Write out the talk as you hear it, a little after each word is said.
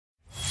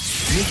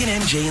Mick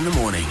and MG in the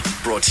morning.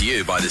 Brought to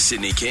you by the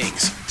Sydney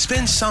Kings.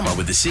 Spend summer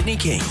with the Sydney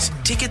Kings.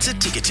 Tickets at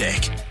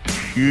Ticketek.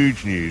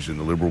 Huge news in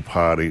the Liberal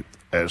Party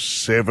as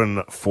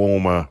 7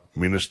 former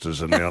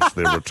ministers announced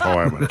their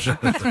retirement.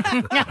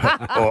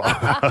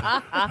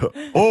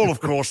 All, of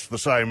course, the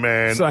same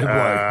man. Same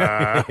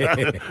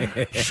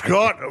bloke.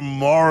 Scott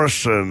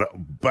Morrison.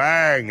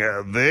 Bang.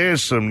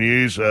 There's some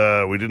news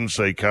we didn't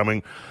see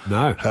coming.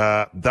 No.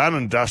 Done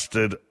and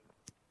dusted.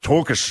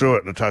 Talk us through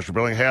it, Natasha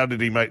Belling. How did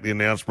he make the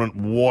announcement?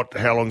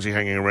 How long is he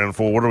hanging around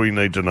for? What do we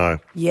need to know?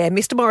 Yeah,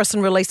 Mr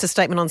Morrison released a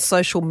statement on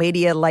social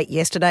media late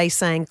yesterday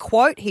saying,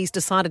 quote, he's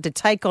decided to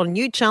take on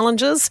new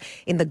challenges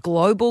in the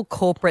global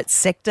corporate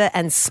sector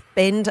and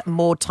spend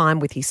more time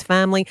with his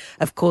family.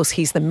 Of course,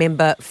 he's the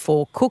member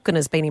for Cook and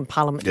has been in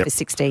Parliament for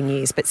 16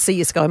 years. But see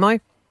you,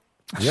 ScoMo.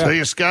 Yeah. See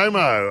you,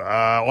 ScoMo.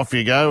 Off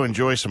you go.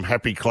 Enjoy some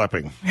happy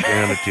clapping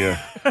down at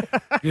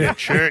your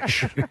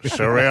church,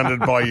 surrounded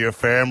by your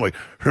family.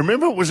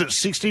 Remember, was it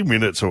 60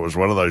 Minutes, or it was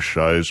one of those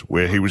shows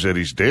where he was at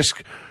his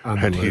desk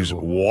and his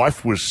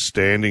wife was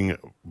standing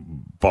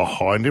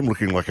behind him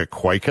looking like a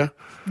Quaker?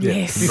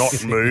 Yes.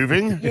 Not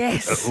moving.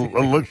 Yes. It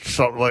looked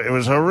something like it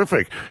was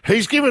horrific.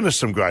 He's given us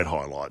some great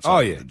highlights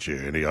of yeah. the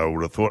journey, I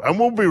would have thought. And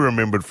we'll be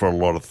remembered for a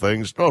lot of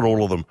things, not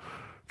all of them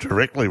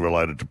directly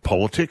related to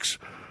politics.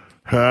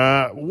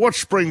 What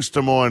springs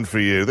to mind for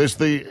you? There's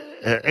the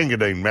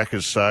Engadine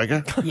Macca's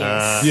saga.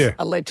 Yes,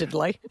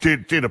 allegedly.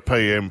 Did a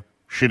PM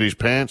shit his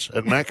pants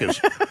at Macca's?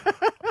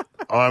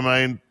 I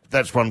mean,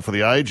 that's one for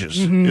the ages,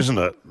 isn't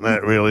it?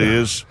 That really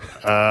is.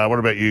 What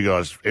about you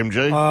guys,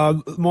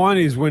 MG? Mine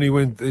is when he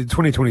went, in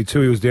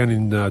 2022, he was down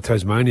in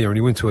Tasmania and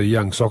he went to a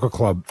young soccer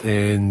club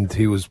and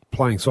he was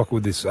playing soccer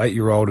with this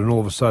 8-year-old and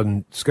all of a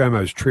sudden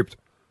ScoMo's tripped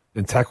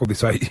and tackled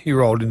this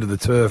 8-year-old into the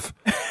turf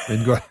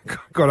and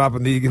got up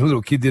and the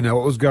little kid didn't know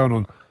what was going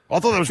on. I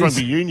thought that was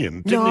rugby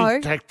union. Didn't No.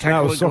 he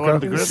tackle was the guy soccer. on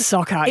the It ground? was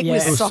soccer, It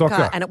was was soccer,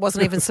 soccer. and it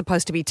wasn't even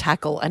supposed to be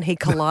tackle, and he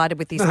collided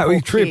with this No, poor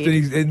he tripped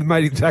kid. and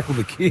made him tackle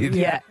the kid.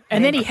 Yeah.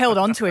 And then he held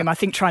on to him, I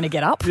think, trying to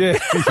get up. Yeah.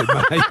 He said,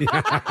 mate.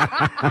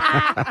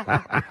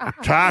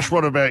 Tash,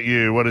 what about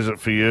you? What is it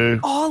for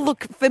you? Oh,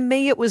 look, for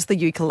me, it was the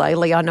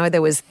ukulele. I know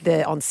there was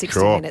on 60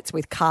 Sure. Minutes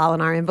with Carl,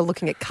 and I remember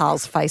looking at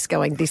Carl's face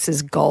going, this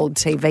is gold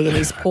TV, and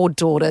his poor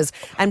daughters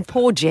and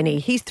poor Jenny.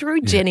 He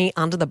threw Jenny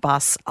under the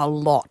bus a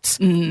lot.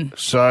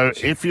 So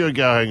if you're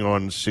going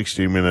on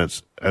 60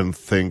 Minutes and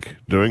think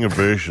doing a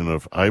version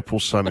of April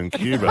Sun in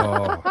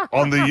Cuba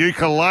on the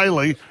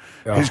ukulele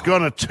is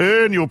going to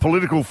turn your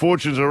political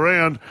fortunes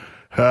around,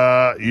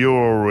 you're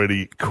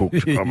already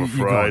cooked, I'm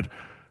afraid.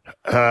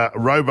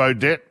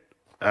 Robo-debt,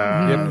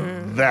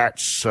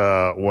 that's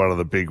one of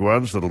the big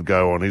ones that'll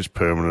go on his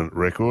permanent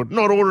record.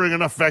 Not ordering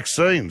enough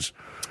vaccines.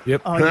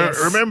 Yep. Oh,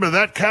 yes. Remember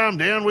that. Calm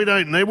down. We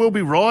don't need. We'll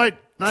be right.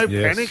 No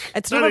panic.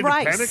 It's No not a need to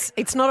race. panic.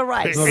 It's not a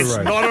race. It's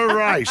not a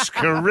race,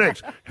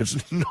 correct.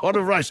 It's not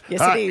a race.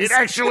 Yes, it is. It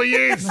actually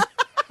is.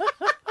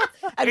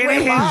 And It we're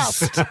is.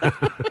 last.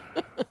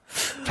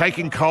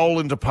 Taking coal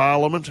into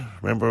Parliament.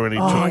 Remember when he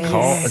took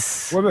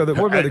yes. What about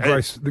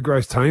the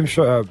Grace Tame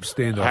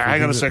standoff? coal?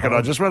 Hang on a second.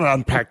 I just want to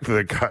unpack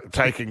the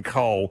taking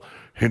coal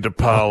into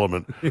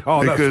Parliament.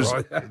 Oh, that's because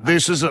right.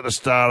 this is at the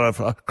start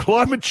of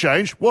climate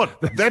change. What?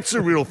 That's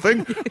a real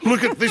thing.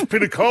 Look at this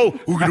pit of coal.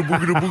 Boogada,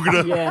 boogada,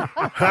 boogada.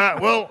 Yeah.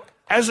 Well,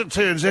 as it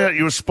turns out,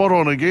 you were spot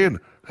on again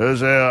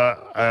as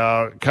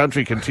our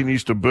country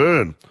continues to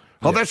burn.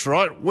 Oh, that's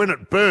right. When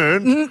it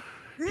burned,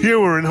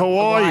 you were in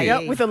Hawaii.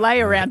 Yep, with a lei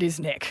around his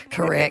neck.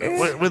 Correct.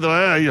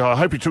 I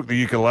hope he took the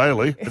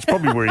ukulele. That's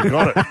probably where he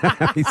got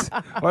it.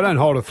 I don't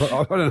hold a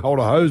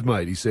hose,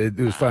 mate. He said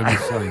it was famous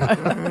saying.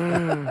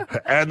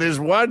 And there's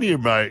one you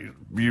may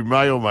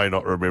or may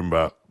not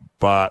remember,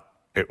 but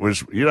it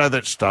was,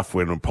 that stuff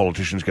when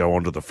politicians go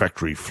onto the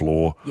factory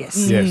floor.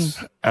 Yes.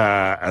 Yes.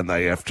 And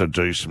they have to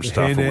do some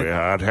stuff and hairnet. wear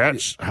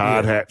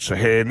hard hats,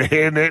 hair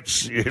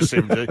nets. Yes,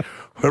 MD.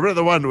 Remember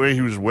the one where he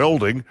was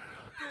welding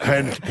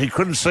and he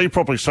couldn't see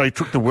properly, so he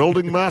took the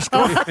welding mask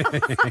off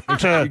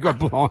He got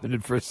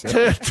blinded for a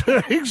second.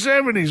 to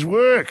examine his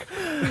work.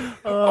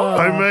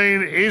 I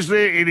mean, is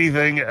there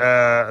anything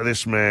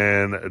this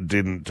man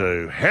didn't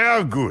do?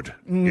 How good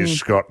is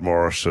Scott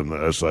Morrison,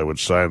 as they would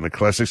say in the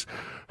classics?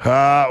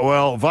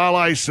 Well,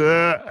 valet,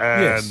 sir,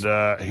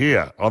 and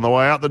here, on the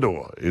way out the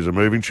door, is a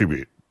moving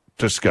tribute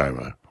to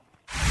ScoMo.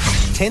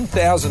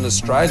 10,000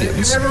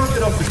 Australians. Can everyone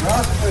get off the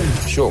grass,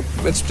 please? Sure,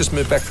 let's just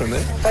move back from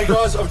there. Hey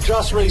guys, I've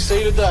just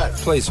reseated that.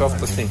 Please, off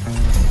the thing.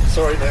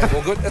 Sorry, man.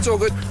 All good? That's all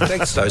good.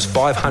 Thanks. Those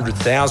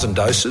 500,000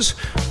 doses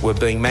were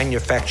being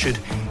manufactured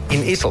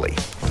in Italy.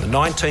 On the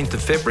 19th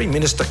of February,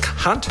 Minister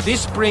Hunt.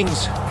 This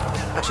brings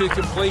to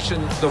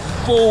completion the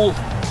full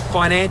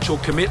financial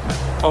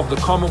commitment of the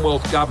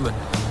Commonwealth Government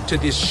to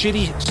this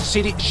city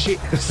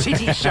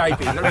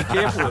shaping. Got to be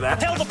careful with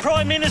that. Tell the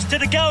Prime Minister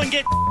to go and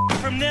get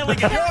from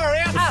Nelligan. You're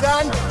out,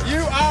 son. You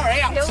are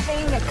out.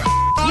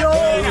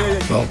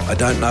 Well, I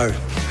don't know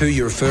who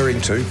you're referring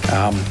to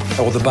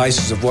or the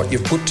basis of what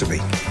you've put to me,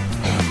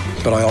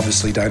 but I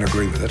obviously don't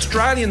agree with it.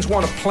 Australians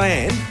want a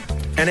plan,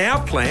 and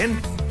our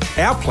plan,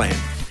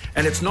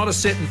 and it's not a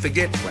set and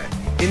forget plan.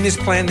 In this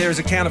plan, there is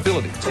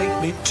accountability.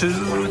 Take me to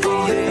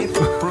the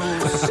April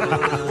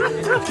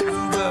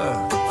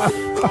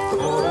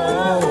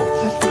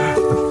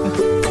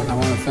I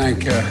want to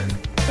thank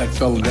that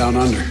fellow down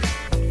under.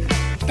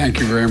 Thank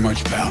you very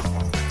much, pal.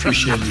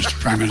 Appreciate it,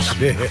 Mr. Prime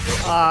Minister.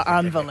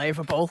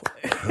 Unbelievable.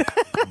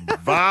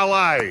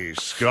 Valet,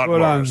 Scott Well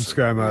done, Morris.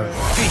 ScoMo.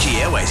 Fiji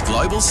Airways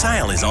Global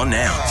Sale is on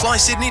now. Fly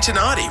Sydney to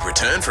Nadi,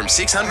 return from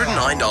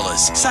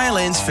 $609. Sale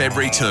ends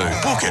February 2.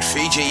 Book at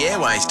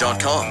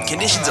FijiAirways.com.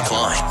 Conditions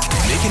apply.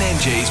 Mick and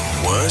MG's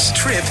worst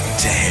trip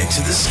to head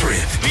to the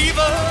Strip.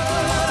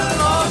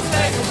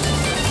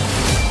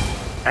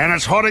 And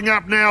it's hotting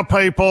up now,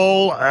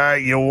 people.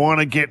 You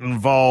want to get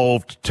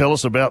involved. Tell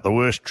us about the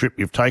worst trip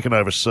you've taken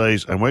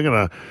overseas, and we're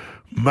going to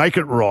make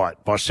it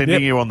right by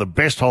sending you on the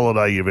best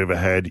holiday you've ever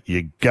had.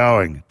 You're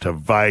going to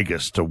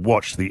Vegas to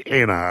watch the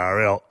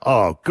NRL.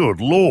 Oh, good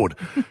Lord.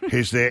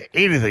 Is there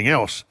anything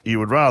else you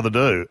would rather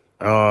do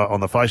on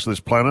the face of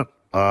this planet?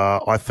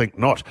 I think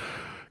not.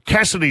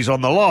 Cassidy's on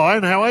the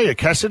line. How are you,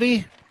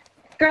 Cassidy?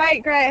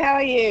 Great. How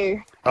are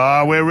you?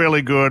 We're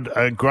really good.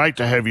 Great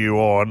to have you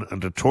on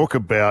and to talk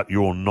about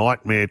your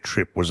nightmare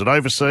trip. Was it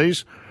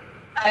overseas?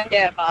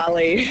 Yeah,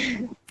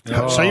 Bali.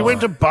 So you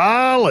went to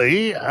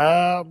Bali.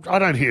 I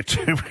don't hear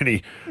too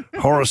many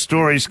horror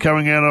stories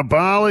coming out of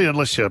Bali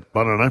unless you're,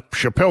 I don't know,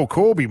 Chappelle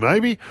Corby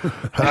maybe.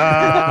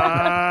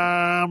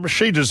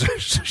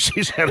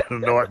 She's had a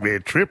nightmare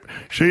trip.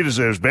 She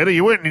deserves better.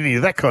 You weren't in any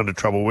of that kind of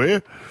trouble, were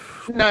you?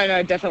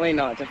 No, definitely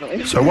not.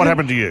 So what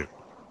happened to you?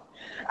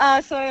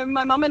 So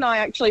my mum and I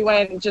actually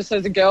went just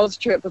as a girls'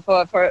 trip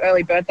for an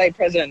early birthday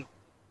present.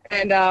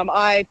 And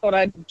I thought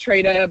I'd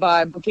treat her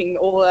by booking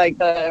all like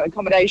the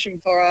accommodation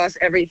for us,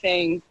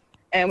 everything.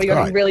 And we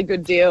got a really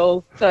good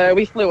deal. So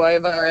we flew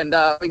over and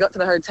we got to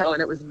the hotel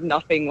and it was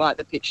nothing like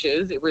the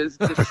pictures. It was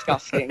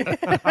disgusting.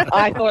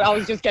 I thought I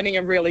was just getting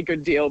a really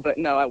good deal, but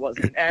no, I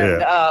wasn't.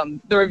 And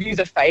the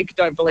reviews are fake.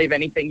 Don't believe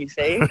anything you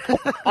see.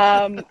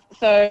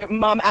 So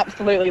mum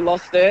absolutely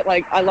lost it.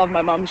 Like, I love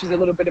my mum. She's a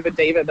little bit of a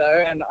diva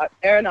though. And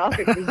fair enough,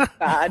 it was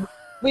bad.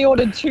 We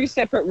ordered 2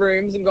 separate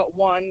rooms and got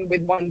one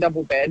with 1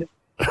 double bed.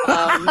 So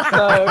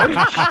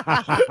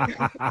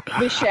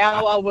the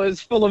shower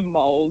was full of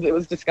mold. It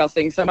was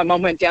disgusting. So my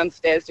mum went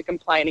downstairs to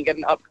complain and get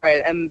an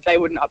upgrade, and they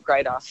wouldn't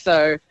upgrade us.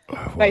 So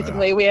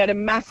basically, we had a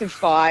massive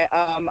fight.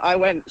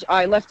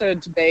 I left her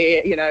to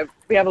be,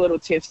 we have a little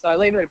tiff, so I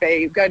leave her to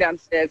be, go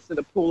downstairs to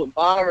the pool and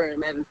bar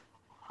room and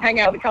hang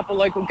out with a couple of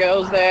local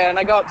girls there. And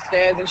I go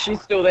upstairs and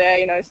she's still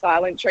there,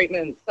 silent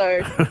treatment.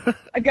 So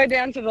I go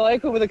down to the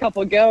local with a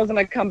couple of girls and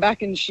I come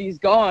back and she's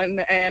gone.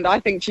 And I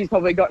think she's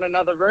probably gotten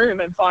another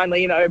room and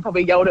finally,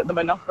 probably yelled at them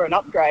enough for an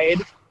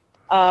upgrade.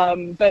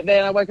 But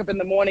then I woke up in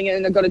the morning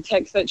and I got a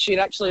text that she'd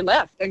actually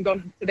left and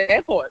gone to the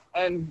airport.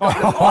 And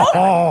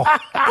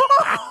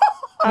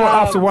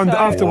after one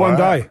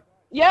day?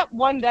 Yep,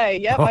 one day.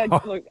 Yep.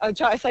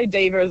 I say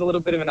diva is a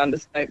little bit of an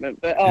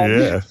understatement, but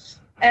yeah.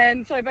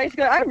 And so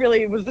basically I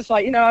really was just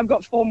like, I've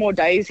got 4 more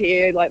days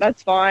here. Like,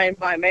 that's fine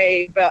by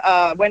me.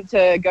 But went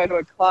to go to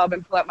a club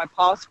and pull out my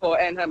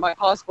passport, and my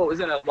passport was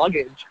in her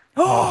luggage.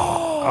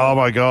 Oh,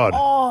 my God.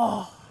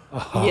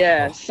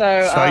 Yeah,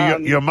 so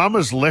your mum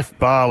has left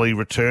Bali,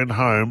 returned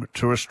home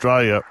to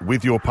Australia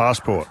with your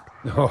passport.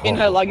 In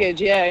her luggage,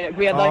 yeah.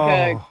 We had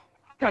like a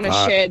kind of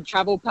shared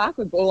travel pack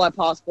with all our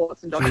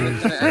passports and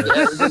documents in it. And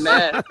it was in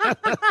there.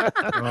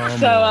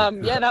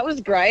 That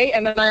was great.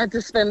 And then I had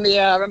to spend the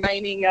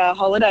remaining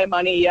holiday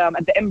money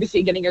at the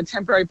embassy getting a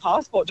temporary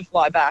passport to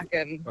fly back.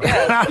 And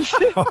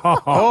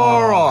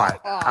All right.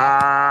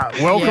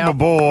 Welcome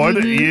aboard.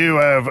 Mm-hmm. You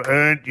have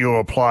earned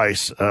your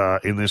place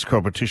in this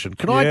competition.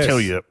 Can I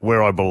tell you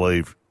where I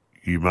believe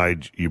you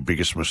made your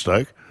biggest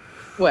mistake?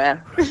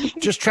 Where?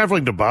 Just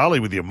travelling to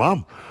Bali with your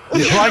mum.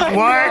 Like,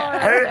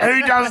 why?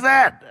 Who does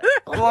that?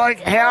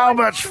 Like, how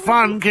much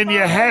fun can you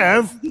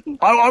have?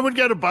 I would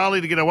go to Bali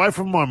to get away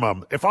from my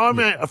mum. If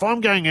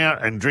I'm going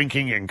out and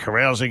drinking and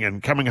carousing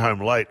and coming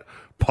home late,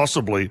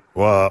 possibly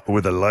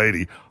with a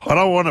lady, I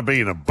don't want to be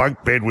in a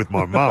bunk bed with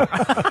my mum.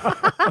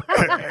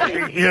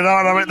 You know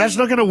what I mean? That's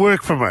not going to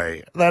work for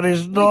me. That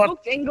is not. We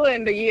booked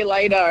England a year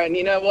later, and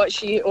you know what?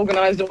 She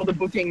organised all the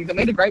bookings and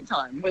we had a great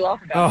time. We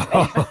laugh about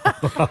it.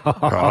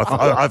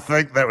 I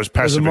think that was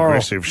passive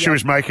aggressive. She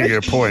was making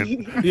her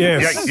point.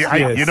 Yes.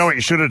 You know what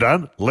you should have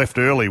done? Left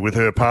early with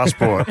her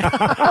passport.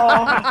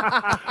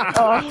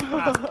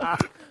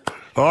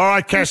 All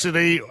right,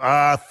 Cassidy,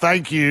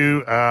 thank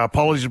you.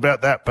 Apologies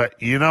about that, but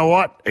you know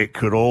what? It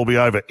could all be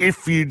over.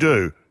 If you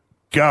do,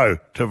 go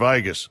to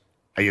Vegas.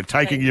 Are you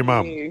taking your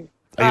mum?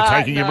 Are you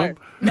taking your mum?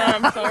 No,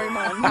 I'm sorry,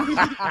 Mum.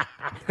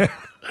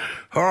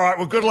 All right,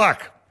 well, good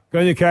luck. Go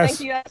on, you, Cass.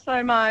 Thank you guys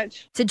so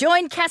much. To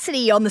join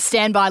Cassidy on the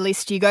standby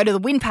list, you go to the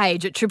win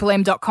page at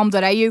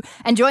triplem.com.au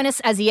and join us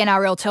as the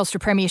NRL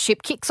Telstra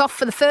Premiership kicks off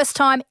for the first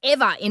time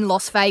ever in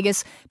Las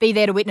Vegas. Be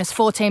there to witness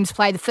 4 teams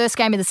play the first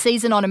game of the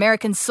season on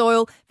American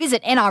soil.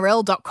 Visit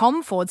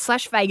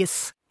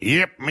nrl.com/Vegas.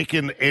 Yep, Mick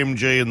and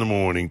MG in the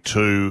morning.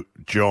 2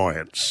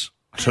 giants.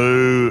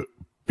 2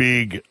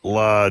 big,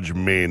 large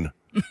men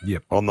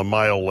on the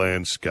male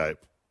landscape.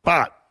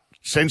 But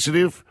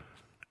sensitive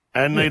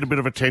and need a bit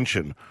of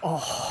attention.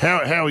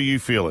 How are you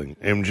feeling,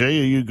 MG? Are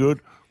you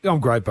good? I'm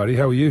great, buddy.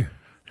 How are you?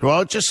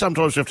 Well, just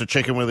sometimes we have to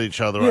check in with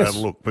each other Yes.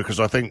 and look, because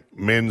I think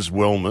men's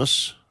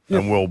wellness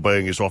and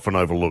well-being is often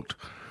overlooked.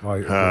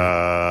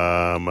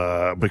 Because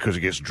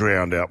it gets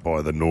drowned out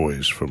by the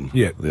noise from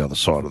the other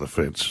side of the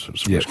fence.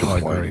 Yeah, I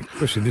agree.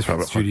 Especially in this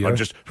studio.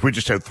 We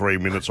just had 3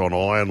 minutes on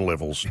iron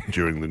levels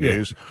during the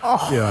news. Yeah,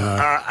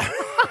 I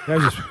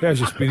know. How's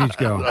your spinach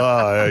going? Oh,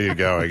 how you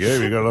going? Yeah,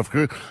 you got enough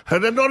good.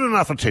 And then not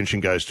enough attention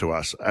goes to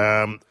us.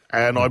 And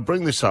I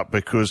bring this up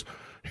because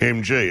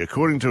MG,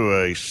 according to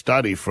a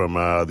study from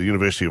the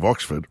University of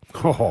Oxford,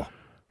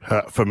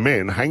 for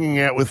men, hanging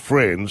out with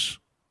friends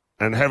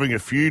and having a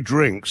few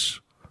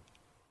drinks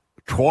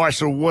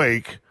twice a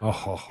week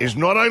is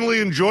not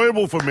only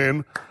enjoyable for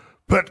men,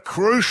 but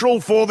crucial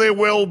for their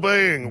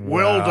well-being.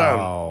 Well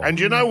done. And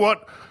you know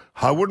what?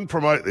 I wouldn't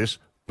promote this,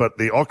 but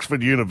the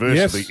Oxford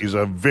University is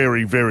a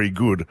very, very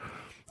good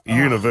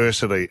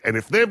university. And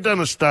if they've done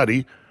a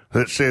study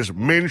that says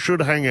men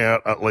should hang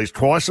out at least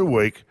twice a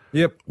week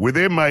with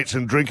their mates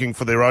and drinking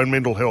for their own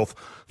mental health,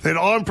 then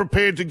I'm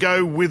prepared to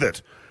go with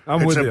it.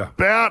 It's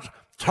about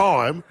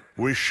time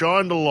we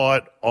shined a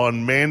light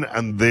on men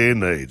and their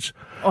needs.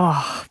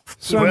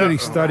 Many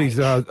studies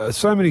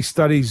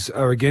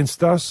are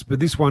against us,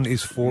 but this one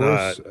is for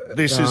us.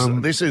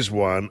 This is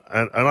one,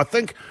 and I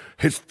think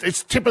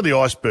it's tip of the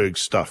iceberg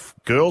stuff.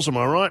 Girls, am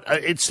I right?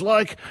 It's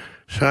like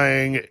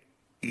saying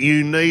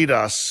you need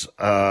us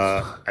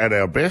at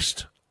our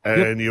best,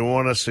 and you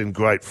want us in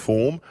great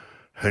form.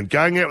 And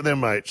going out with their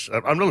mates.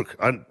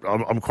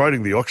 I'm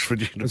quoting the Oxford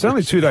University. It's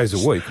only 2 days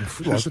a week.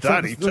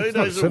 Study, 2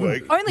 days a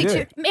week. Only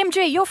two.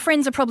 MG, your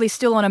friends are probably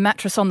still on a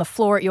mattress on the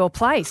floor at your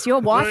place.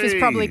 Your wife is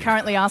probably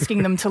currently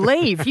asking them to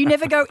leave. You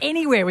never go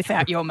anywhere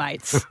without your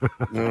mates.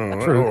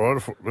 True. All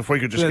right. If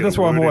we could just get that's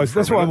why I'm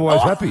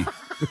always happy.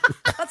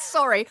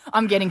 Sorry,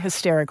 I'm getting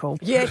hysterical.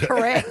 Yeah,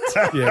 correct.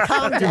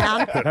 Calm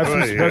down.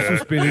 Have some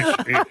spinach.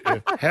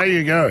 How are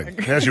you going?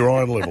 How's your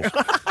iron levels?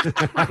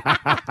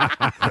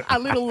 A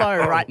little low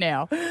right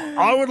now.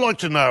 I would like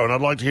to know, and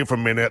I'd like to hear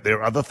from men out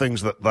there, other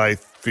things that they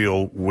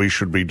feel we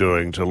should be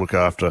doing to look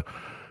after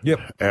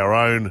our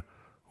own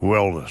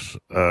wellness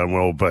and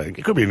well-being.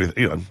 It could be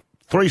anything,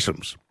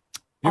 threesomes.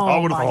 I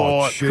would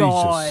have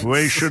thought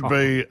we should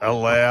be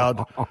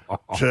allowed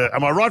to.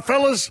 Am I right,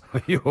 fellas?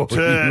 You're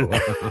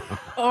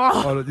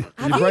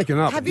breaking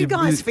up. Have you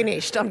guys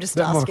finished? I'm just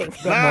asking.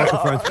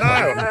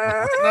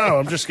 No,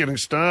 I'm just getting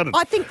started.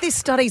 I think this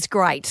study's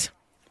great.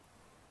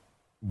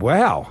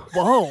 Wow.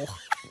 Whoa.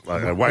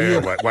 Wait Are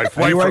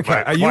for you it, okay?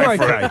 mate. Are you Wait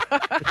for okay?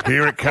 it.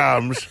 Here it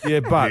comes.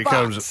 Yeah, but. Here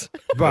comes.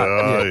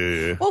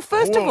 Yeah. Well,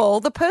 first of all,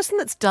 the person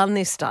that's done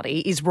this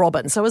study is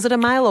Robin. So is it a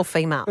male or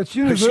female? It's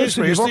Excuse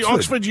me, University it's of the Oxford.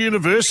 Oxford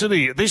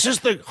University. This is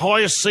the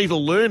highest seat of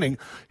learning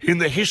in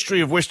the history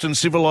of Western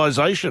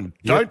civilization.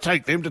 Don't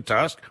take them to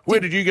task.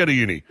 Where did you go to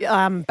uni?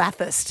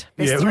 Bathurst.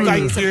 Best Yeah, 3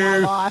 thank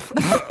years of my life.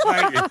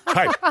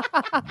 Hey,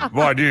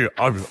 mind you,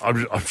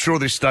 I'm sure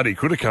this study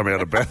could have come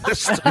out of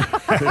Bathurst.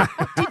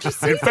 Did you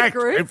see the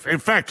group? In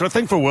fact, I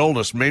think for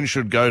wellness, men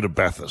should go to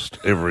Bathurst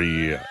every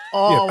year.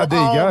 There you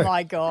go.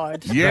 My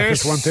God.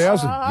 Yes. Bathurst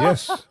 1000.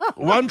 Yes.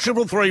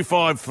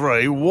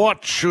 133353.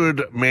 What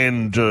should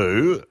men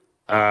do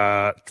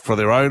for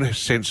their own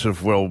sense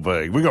of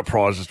well-being? We've got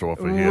prizes to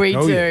offer here. We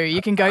do. yeah.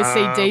 You can go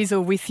see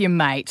Diesel with your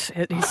mate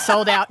at his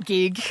sold-out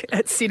gig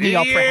at Sydney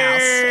Opera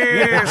House.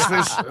 Yes,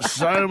 there's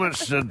so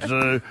much to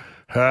do.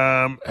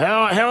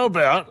 How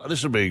about,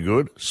 this would be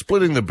good,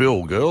 splitting the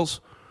bill,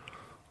 girls?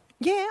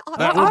 Yeah,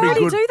 That I would be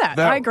already good. do that.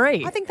 I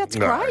agree. I think that's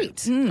No.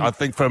 great. I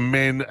think for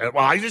men,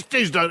 well, I just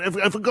don't.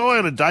 If a guy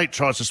on a date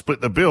tries to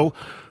split the bill,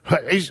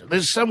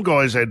 there's some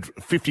guys had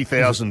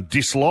 50,000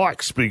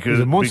 dislikes because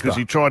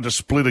he tried to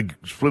split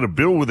a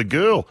bill with a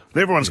girl.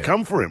 And everyone's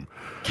come for him.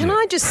 Can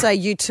I just say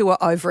you two are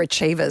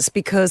overachievers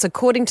because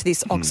according to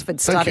this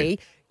Oxford study,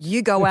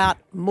 you go out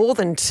more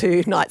than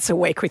 2 nights a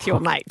week with your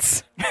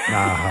mates.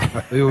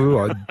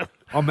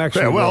 I'm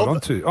actually right on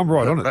two. I'm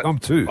right on it. I'm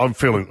 2. I'm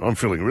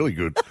feeling really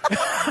good.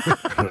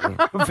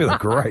 I'm feeling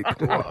great.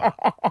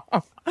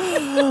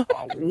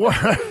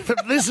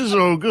 This is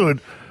all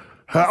good.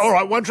 All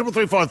right,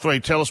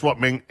 133353. Tell us what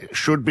men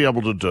should be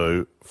able to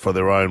do for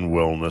their own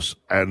wellness,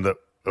 and that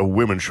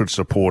women should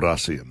support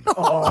us in.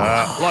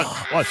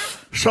 Like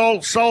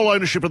sole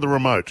ownership of the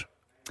remote.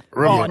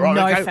 No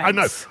thanks. I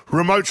know.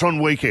 Remotes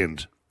on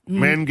weekend.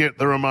 Men get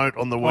the remote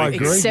on the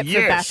weekend. Except for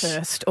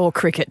Bathurst or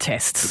cricket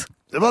tests.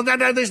 Well,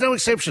 no, there's no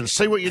exceptions.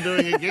 See what you're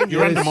doing again?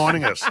 You're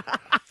undermining us.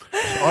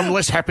 I'm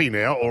less happy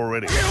now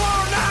already. You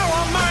are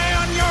now a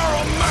man, you're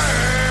a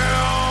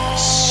man.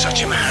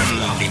 Such a man,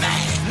 lovely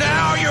man.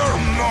 Now you're a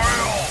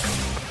man.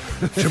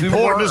 It's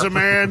important as a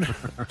man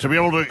to be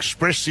able to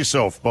express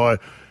yourself by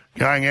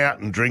going out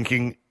and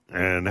drinking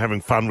and having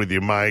fun with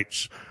your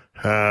mates.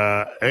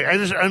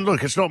 And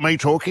look, it's not me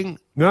talking.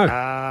 No.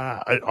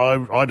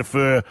 I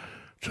defer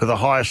to the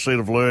highest seat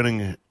of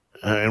learning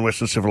in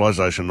Western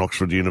civilization,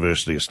 Oxford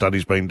University. A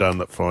study's been done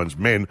that finds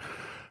men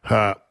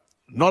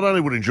not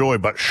only would enjoy,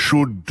 but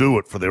should do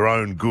it for their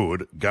own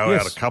good, go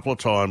out a couple of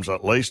times,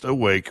 at least a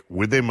week,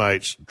 with their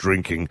mates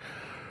drinking,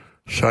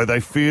 so they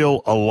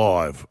feel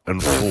alive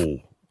and full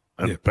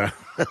and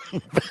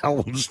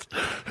balanced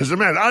as a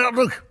man.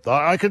 Look,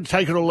 I can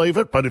take it or leave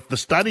it, but if the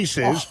study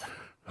says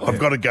I've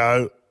got to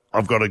go,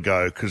 I've got to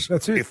go, because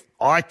if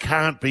I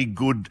can't be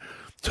good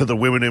to the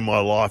women in my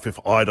life if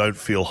I don't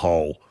feel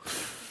whole.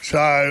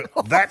 So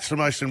that's the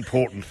most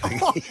important thing.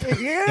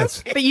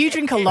 Yes. But you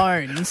drink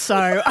alone,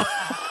 so...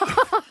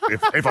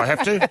 if I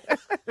have to,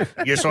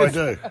 yes, I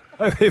do.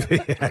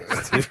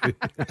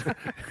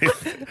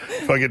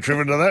 If I get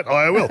driven to that,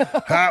 I will.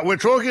 We're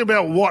talking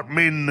about what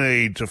men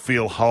need to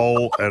feel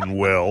whole and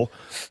well.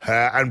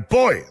 And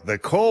boy, the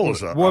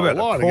callers are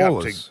lining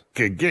up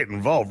to get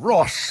involved.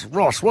 Ross,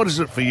 what is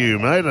it for you,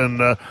 mate?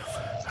 And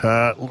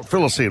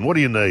fill us in. What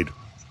do you need?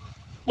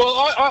 Well,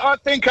 I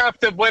think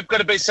after we've got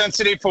to be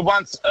sensitive for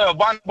one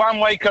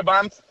week a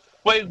month.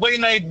 We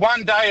need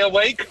 1 day a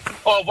week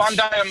or 1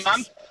 day a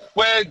month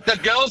where the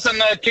girls and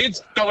the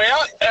kids go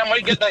out and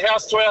we get the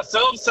house to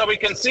ourselves so we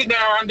can sit in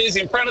our undies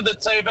in front of the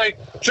TV,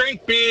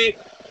 drink beer,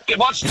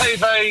 watch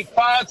TV,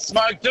 fart,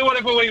 smoke, do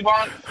whatever we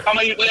want.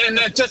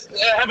 And just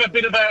have a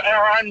bit of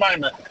our own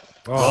moment.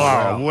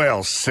 Oh,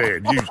 well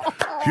said.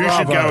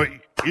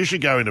 You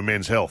should go into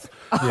Men's Health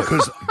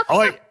because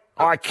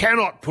I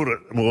cannot put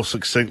it more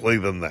succinctly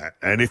than that.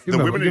 And if the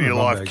women in your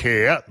life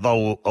care,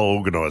 they'll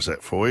organise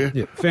that for you.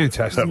 Yeah,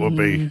 fantastic. That would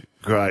be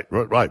great.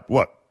 Right,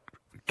 what?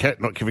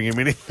 Cat not giving him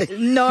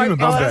anything? No, Give him a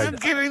bum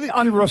bag.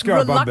 I'm Roscoe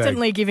a bum bag.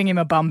 reluctantly giving him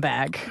a bum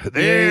bag.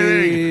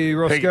 There,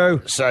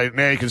 Roscoe. So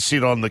now you can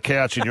sit on the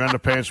couch in your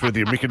underpants with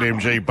your Mick and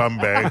MG bum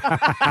bag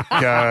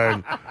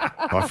going,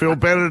 I feel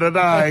better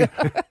today.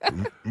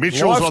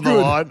 Mitchell's Life's on the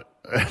good. line.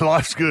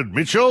 Life's good.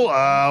 Mitchell,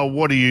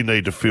 what do you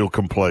need to feel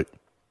complete?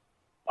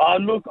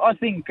 Look, I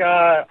think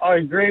I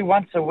agree.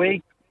 Once a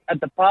week at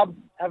the pub,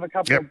 have a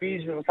couple of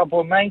beers with a couple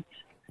of mates.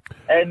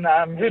 And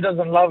who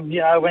doesn't love,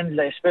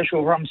 Wednesday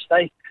special rum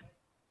steak?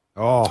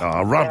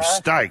 Oh, rump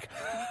steak.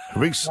 A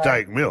big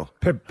steak meal.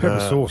 Pepper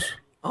sauce.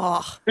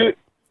 Oh.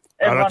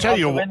 Everyone I'll tell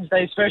you loves what. a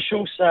Wednesday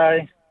special, so...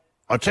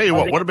 I'll tell you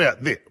what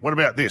about this? What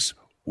about this?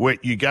 Where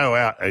you go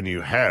out and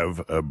you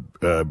have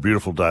a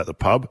beautiful day at the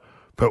pub,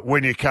 but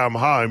when you come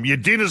home, your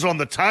dinner's on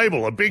the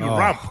table, a big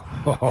rump.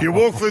 You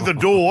walk through the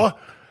door,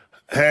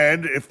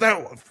 and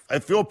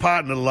if your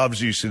partner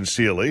loves you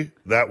sincerely,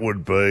 that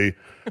would be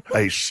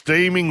a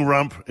steaming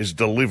rump is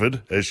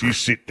delivered as you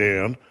sit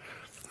down.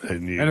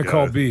 And a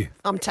cold beer.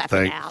 I'm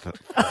tapping out.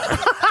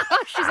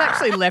 She's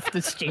actually left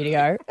the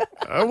studio.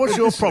 What's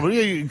your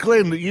problem?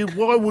 Glenn,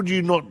 why would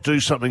you not do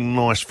something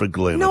nice for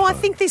Glenn? No, I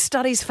think this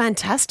study's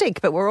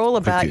fantastic, but we're all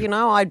about,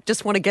 I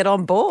just want to get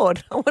on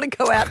board. I want to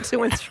go out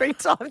 2 and 3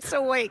 times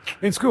a week.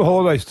 In school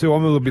holidays too,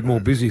 I'm a little bit more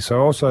busy,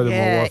 so I'll say to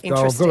my wife,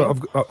 interesting.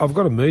 I've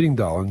got a meeting,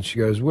 darling. She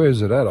goes,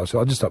 where's it at? I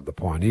said, I just up the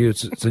Pioneer.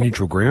 It's a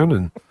neutral ground,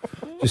 and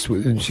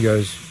she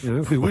goes,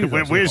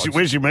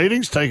 where's your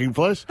meetings taking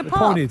place? The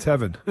Pioneer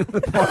Tavern.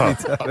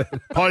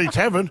 Pioneer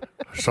Tavern?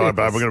 Sorry,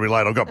 babe, we're going to be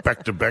late. I've got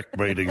back-to-back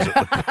meetings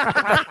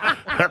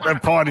at the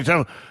Pioneer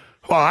Tavern.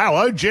 Well,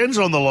 hello, Jen's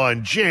on the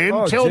line.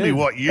 Jen, tell me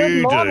what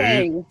you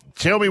do.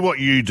 Tell me what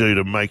you do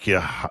to make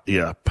your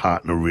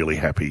partner really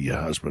happy, your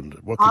husband.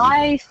 What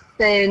can you do?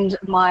 Send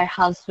my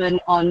husband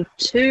on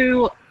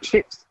 2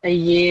 trips a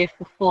year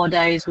for 4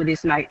 days with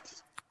his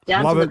mates.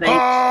 Down to the beach,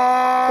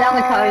 down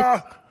the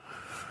coast.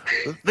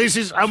 This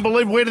is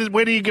unbelievable. Where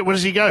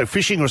does he go?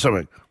 Fishing or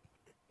something?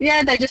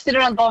 Yeah, they just sit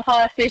around the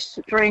bonfire, fish,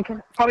 drink,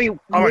 probably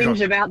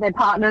whinge about their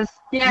partners.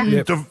 Yeah.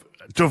 Yep.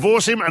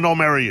 Divorce him and I'll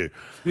marry you.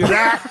 Yeah.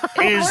 That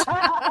is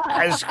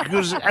as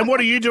good. And what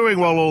are you doing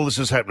while all this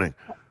is happening?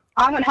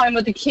 I'm at home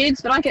with the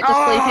kids, but I get to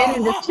sleep in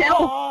and just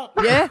chill.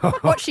 Yeah.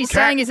 What she's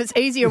saying is it's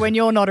easier when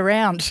you're not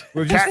around.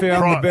 We've just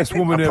found the best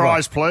woman ever. A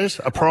prize, please.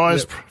 A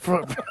prize.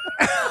 Yep.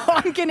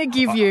 I'm going to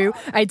give you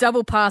a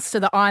double pass to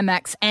the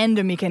IMAX and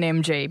a Mick and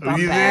MG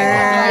bum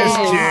bag.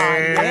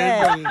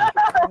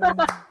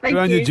 Good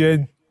on you,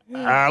 Jen.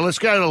 Let's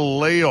go to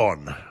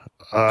Leon.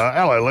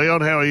 Hello,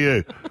 Leon. How are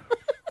you?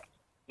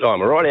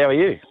 I'm all right. How are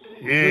you?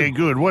 Yeah,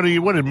 good. What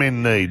do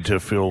men need to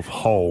feel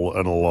whole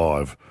and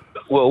alive?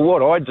 Well,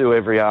 what I do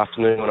every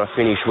afternoon when I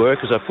finish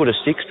work is I put a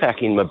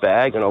six-pack in my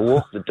bag and I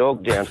walk the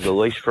dog down to the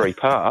leash-free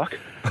park.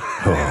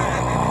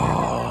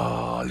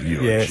 Oh,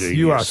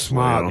 you are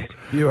smart.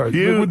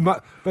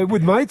 Leon.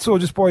 With mates or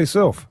just by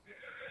yourself?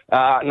 No,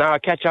 I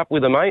catch up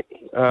with a mate.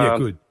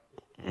 Good.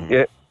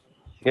 Yeah,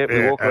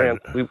 we walk around.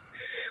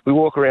 We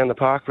walk around the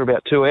park for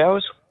about 2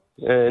 hours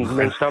and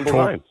then stumble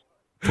home.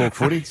 Talk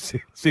footy?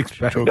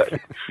 Six-pack.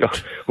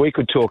 We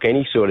could talk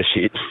any sort of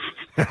shit.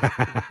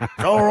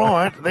 All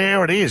right,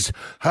 there it is.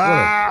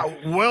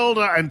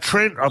 Welder and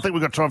Trent, I think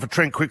we've got time for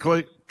Trent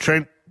quickly.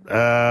 Trent,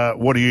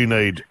 what do you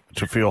need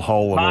to feel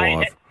whole and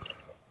alive?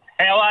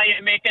 How are you,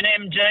 Mick and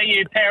MG,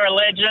 you pair of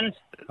legends?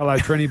 Hello,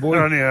 Trenny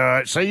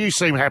boy. So you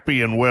seem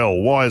happy and well.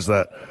 Why is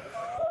that?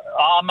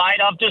 Oh,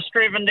 mate, I've just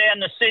driven down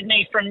to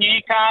Sydney from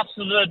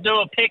Newcastle to do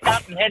a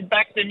pickup and head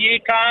back to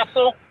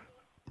Newcastle.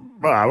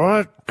 All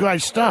right,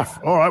 great stuff.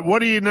 All right, what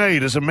do you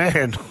need as a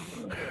man?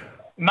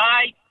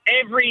 Mate,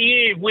 every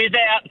year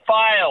without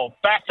fail,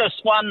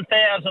 Bathurst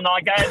 1000, I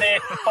go there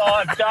for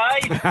 5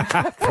 days.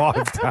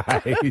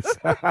 5 days.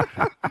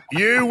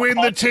 You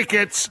win the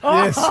tickets.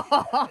 Yes.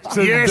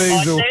 Yes.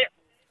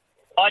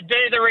 I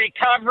do the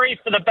recovery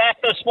for the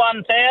Bathurst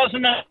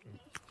 1000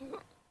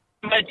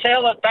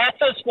 hotel at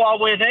Bathurst while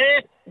we're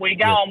there. We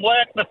go and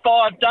work the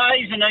 5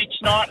 days, and each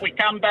night we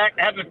come back,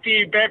 have a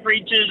few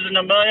beverages and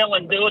a meal,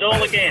 and do it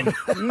all again.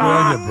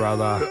 Your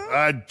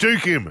brother.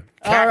 Duke him.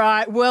 All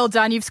right, well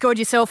done. You've scored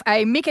yourself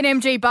a Mick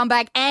and MG bum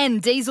bag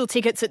and diesel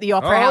tickets at the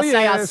Opera House. Yes.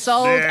 They are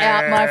sold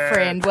out, my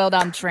friend. Well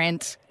done,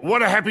 Trent.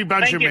 What a happy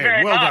bunch Thank of you men.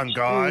 very Well much. done,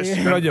 guys.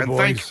 Yeah. Good on you, And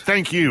boys.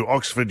 thank you,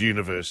 Oxford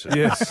University.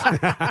 Yes.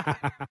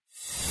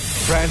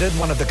 Branded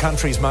one of the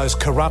country's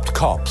most corrupt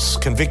cops,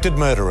 convicted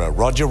murderer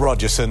Roger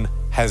Rogerson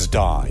has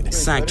died.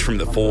 Sacked from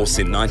the force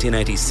in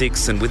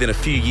 1986 and within a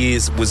few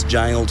years was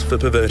jailed for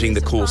perverting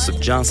the course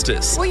of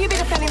justice. Will you be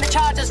defending the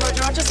charges,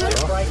 Roger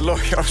Rogerson?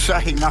 Look, I'm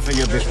saying nothing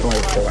at this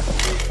point.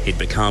 He'd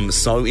become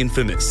so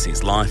infamous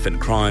his life and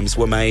crimes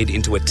were made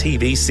into a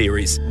TV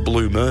series,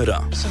 Blue Murder.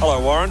 Hello,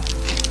 Warren.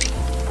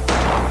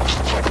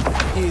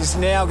 He is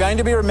now going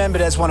to be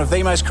remembered as one of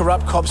the most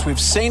corrupt cops we've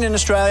seen in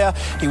Australia.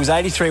 He was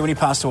 83 when he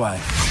passed away.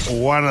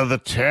 One of the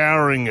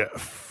towering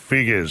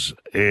figures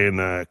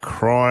in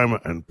crime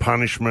and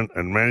punishment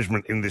and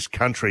management in this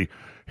country,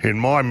 in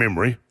my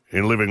memory,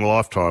 in living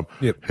lifetime,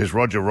 is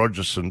Roger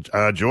Rogerson.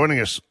 Joining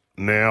us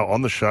now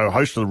on the show,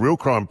 host of the Real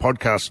Crime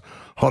podcast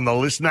on the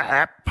Listener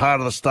app, part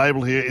of the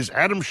stable here, is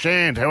Adam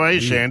Shand. How are you,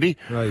 Shandy?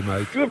 Hey,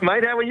 mate. Good,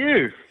 mate. How are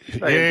you?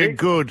 Yeah,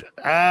 good.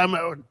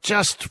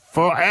 Just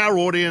for our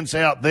audience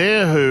out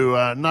there who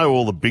know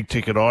all the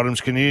big-ticket items,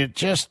 can you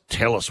just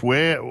tell us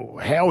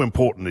how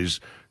important is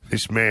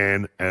this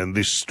man and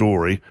this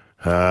story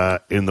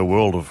in the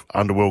world of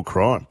underworld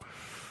crime?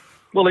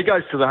 Well, it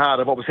goes to the heart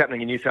of what was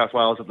happening in New South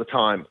Wales at the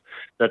time,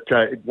 that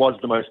it was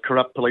the most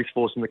corrupt police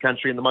force in the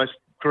country and the most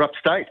corrupt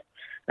state.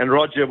 And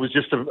Roger was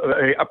just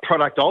a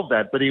product of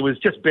that, but he was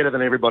just better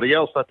than everybody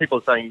else. So people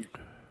are saying,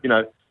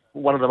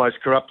 one of the most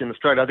corrupt in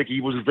Australia. I think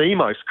he was the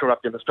most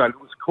corrupt in Australia.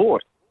 It was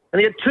caught. And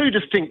he had two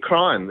distinct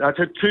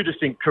two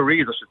distinct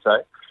careers, I should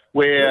say,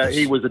 where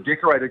he was a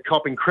decorated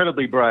cop,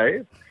 incredibly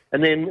brave.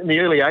 And then in the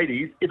early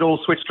 80s, it all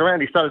switched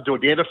around. He started to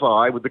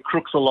identify with the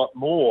crooks a lot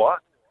more.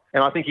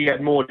 And I think he had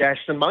more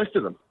dash than most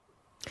of them.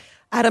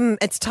 Adam,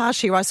 it's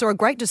Tash here. I saw a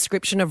great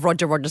description of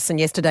Roger Rogerson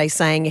yesterday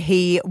saying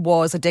he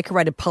was a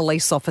decorated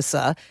police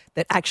officer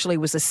that actually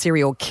was a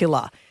serial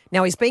killer.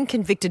 Now, he's been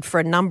convicted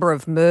for a number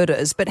of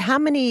murders, but how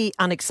many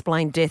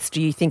unexplained deaths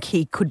do you think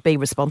he could be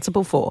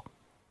responsible for?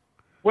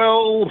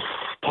 Well,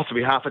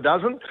 possibly half a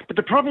dozen. But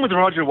the problem with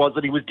Roger was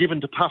that he was given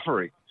to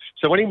puffery.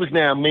 So when he was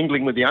now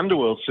mingling with the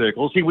underworld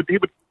circles, he would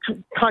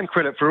claim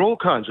credit for all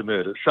kinds of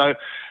murders. So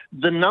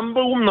the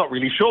number, I'm not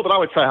really sure, but I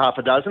would say half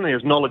a dozen. He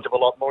has knowledge of a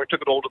lot more. He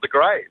took it all to the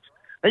grave.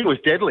 He was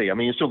deadly. I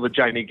mean, you saw the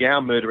Jamie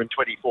Gow murder in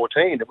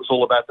 2014. It was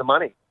all about the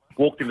money.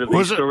 Walked into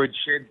the storage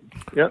shed.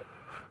 Yeah.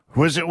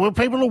 Were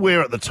people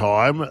aware at the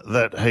time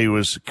that he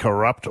was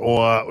corrupt,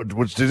 or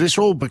did this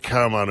all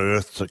become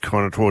unearthed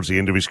kind of towards the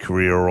end of his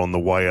career or on the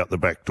way out the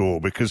back door?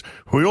 Because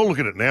we all look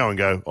at it now and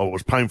go, oh, it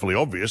was painfully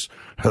obvious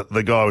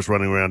the guy was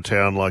running around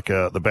town like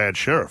the bad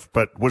sheriff.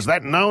 But was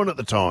that known at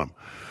the time?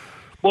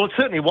 Well, it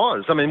certainly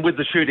was. I mean, with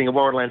the shooting of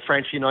Warren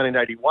Lanfranchi in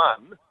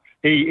 1981,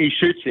 he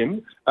shoots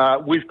him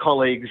with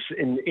colleagues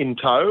in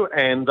tow,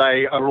 and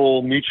they are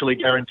all mutually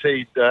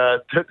guaranteed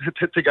to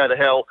go to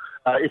hell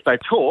if they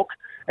talk.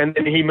 And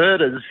then he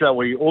murders,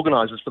 he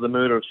organises for the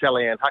murder of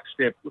Sally Ann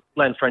Huckstep,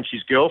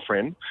 Lanfranchi's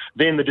girlfriend,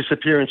 then the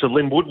disappearance of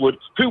Lynn Woodward,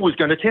 who was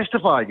going to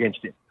testify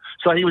against him.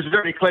 So he was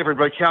very clever and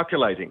very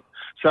calculating.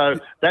 So in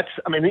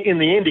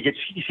the end, he gets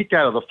kicked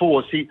out of the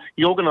force. He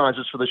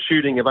organises for the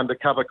shooting of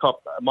undercover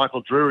cop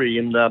Michael Drury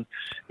in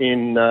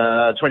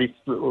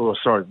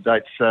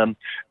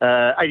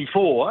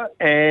 84,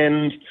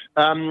 and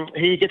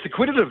he gets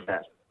acquitted of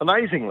that,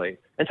 amazingly.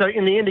 And so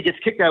in the end, he gets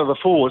kicked out of the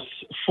force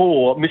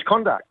for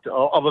misconduct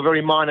of a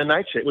very minor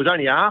nature. It was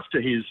only after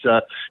his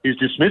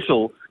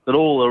dismissal that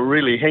all the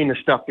really heinous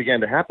stuff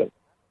began to happen.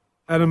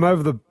 Adam,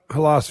 over the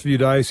last few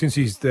days since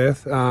his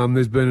death,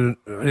 there's been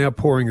an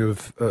outpouring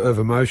of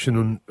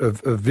emotion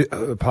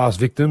of past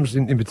victims.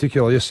 In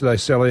particular, yesterday,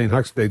 Sally Ann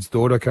Hucksted's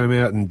daughter came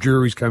out and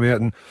juries came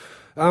out, and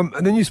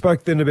then you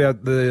spoke then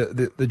about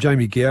the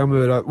Jamie Gow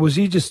murder. Was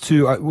he just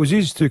too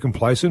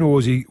complacent, or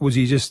was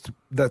he just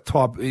that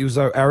type? He was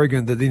so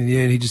arrogant that in the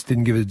end he just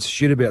didn't give a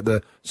shit about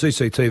the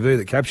CCTV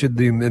that captured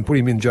him and put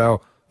him in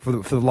jail for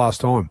the last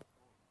time.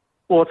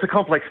 Well, it's a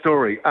complex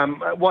story.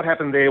 What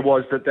happened there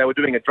was that they were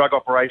doing a drug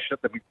operation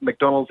at the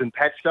McDonald's in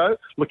Padstow,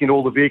 looking at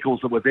all the vehicles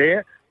that were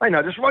there. They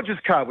noticed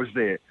Roger's car was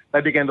there. They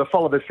began to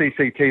follow the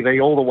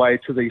CCTV all the way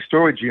to the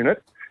storage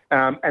unit,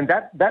 and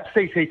that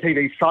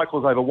CCTV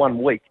cycles over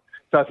 1 week.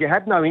 So if you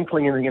had no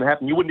inkling anything can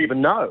happen, you wouldn't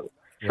even know.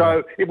 Yeah.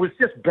 So it was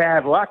just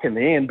bad luck in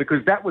the end,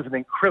 because that was an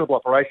incredible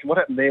operation. What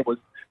happened there was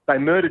they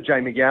murdered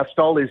Jamie Gow,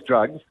 stole his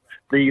drugs,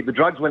 The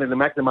drugs went into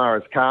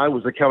McNamara's car,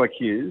 was the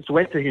co-accused,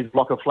 went to his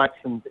block of flats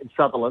in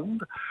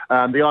Sutherland.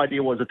 The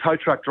idea was a tow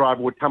truck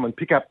driver would come and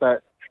pick up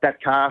that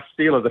car,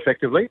 steal it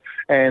effectively,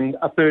 and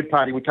a third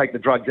party would take the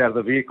drugs out of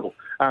the vehicle.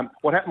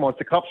 What happened was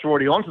the cops were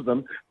already onto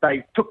them.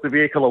 They took the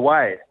vehicle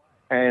away.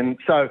 And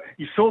so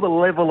you saw the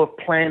level of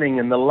planning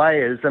and the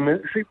layers. I mean,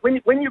 see,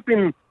 when you've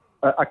been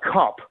a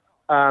cop,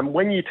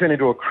 when you turn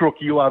into a crook,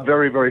 you are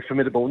very, very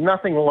formidable.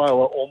 Nothing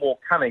lower or more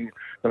cunning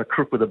than a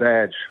crook with a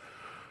badge.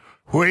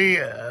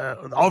 We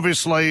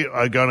obviously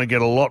are going to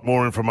get a lot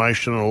more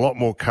information and a lot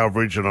more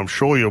coverage, and I'm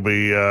sure you'll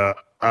be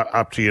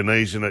up to your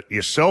knees in it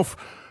yourself.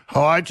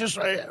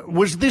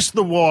 Was this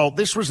the wild?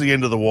 This was the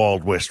end of the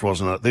Wild West,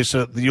 wasn't it? This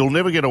you'll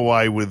never get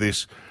away with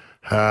this.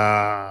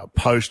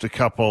 Post a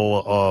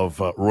couple of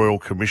royal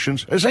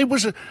commissions.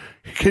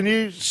 Can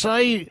you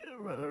say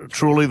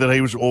truly that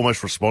he was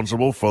almost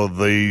responsible for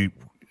the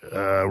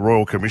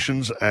royal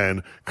commissions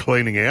and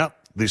cleaning out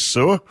this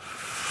sewer?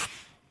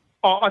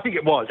 Oh, I think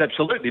it was,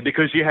 absolutely,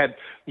 because you had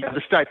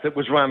the state that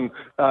was run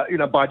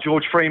by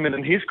George Freeman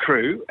and his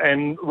crew,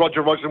 and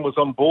Roger Rogerson was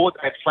on board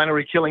at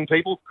Flannery killing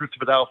people,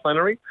 Christopher Dale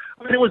Flannery.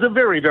 I mean, it was a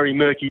very, very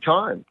murky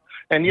time.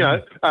 And,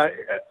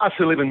 us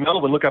who live in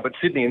Melbourne look up at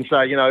Sydney and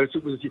say, you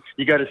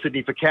go to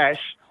Sydney for cash,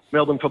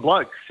 Melbourne for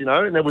blokes,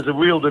 and there was a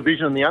real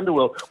division in the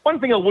underworld. One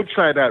thing I would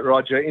say about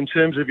Roger in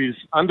terms of his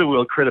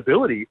underworld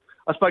credibility,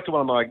 I spoke to one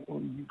of my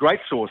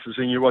great sources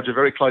who knew Roger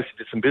very closely,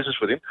 did some business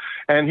with him,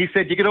 and he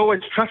said you could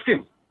always trust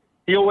him.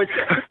 He always,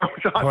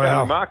 which I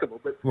found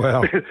remarkable. But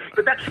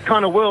that's the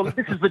kind of world,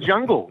 this is the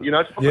jungle, it's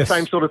not the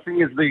same sort of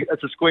thing as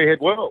a square-head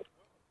world.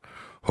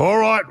 All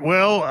right,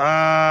 well,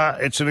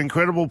 it's an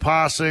incredible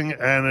passing,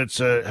 and it's,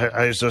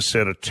 as I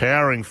said, a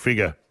towering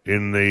figure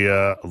in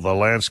the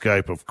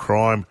landscape of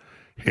crime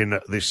in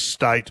this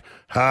state.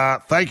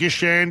 Thank you,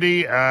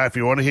 Shandy. If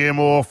you want to hear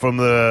more from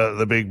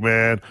the big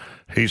man,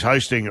 he's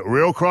hosting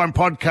Real Crime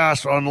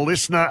Podcast on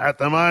Listener at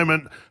the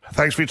moment.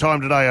 Thanks for your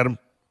time today, Adam.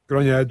 Good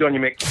on you, Ed. Good on you,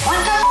 Mick.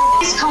 What the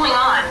is going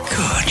on?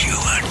 God, you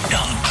are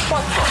dumb.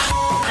 What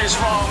the is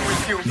wrong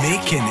with you?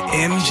 Mick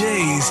and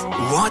MG's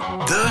What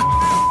the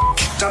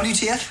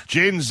WTF?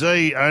 Gen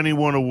Z only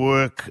want to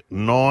work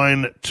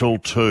 9 till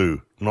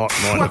 2, not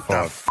 9 to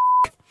 5.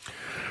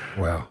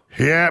 Wow.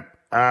 Yep.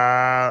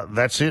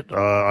 That's it.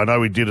 I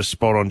know we did a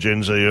spot on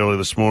Gen Z earlier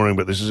this morning,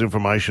 but this is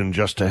information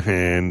just to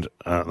hand.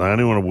 They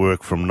only want to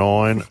work from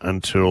 9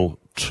 until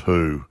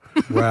 2.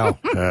 Wow.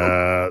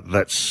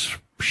 That's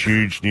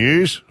huge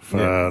news.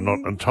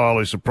 Not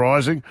entirely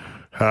surprising.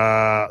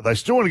 They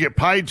still want to get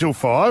paid till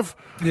 5.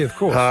 Yeah, of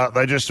course.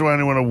 They just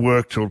only want to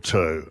work till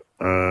 2.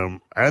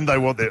 And they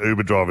want their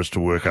Uber drivers to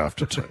work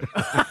after 2.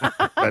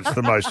 That's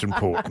the most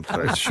important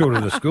thing. It's shorter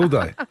than a school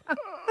day.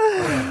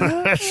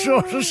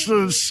 Shortest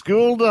of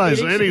school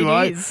days.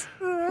 Anyway,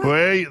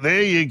 well,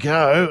 there you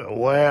go.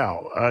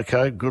 Wow.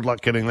 Okay, good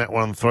luck getting that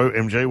one through.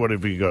 MG, what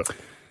have you got?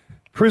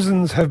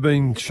 Prisons have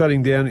been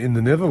shutting down in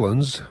the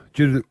Netherlands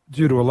due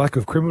to a lack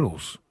of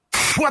criminals.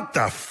 What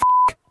the f***?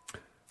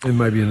 And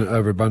maybe an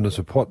overabundance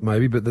of pot,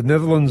 maybe. But the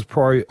Netherlands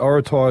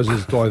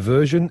prioritises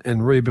diversion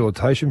and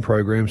rehabilitation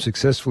programs,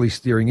 successfully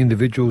steering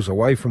individuals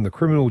away from the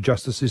criminal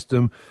justice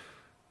system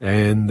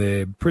and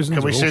their prisons.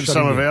 Can we send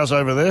some of ours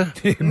over there?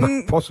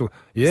 Yeah, possible.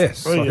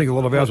 Yes, I think a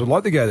lot of ours would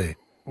like to go there.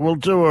 We'll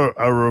do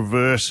a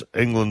reverse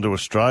England to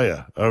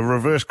Australia, a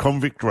reverse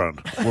convict run.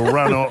 We'll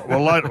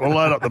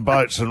load up the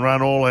boats and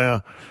run all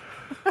our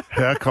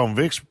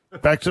convicts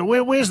back to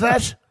where's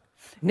that?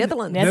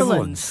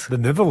 Netherlands. The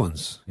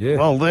Netherlands, yeah.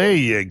 Well, there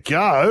you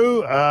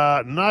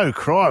go. No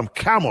crime.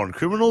 Come on,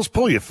 criminals,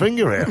 pull your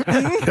finger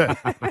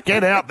out.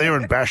 Get out there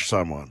and bash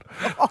someone.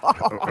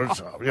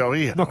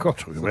 Knock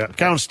off.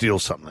 Go and steal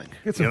something.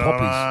 Get some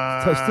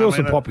poppies. Steal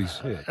some poppies.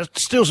 Yeah.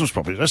 Steal some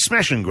poppies. A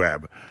smash and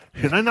grab.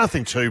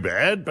 Nothing too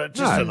bad, but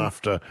just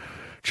enough to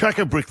chuck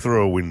a brick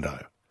through a window.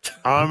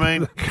 I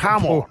mean,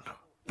 come on.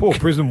 Poor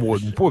prison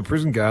warden, poor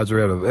prison guards are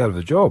out of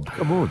a job.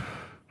 Come on.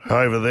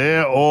 Over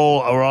there,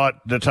 all right.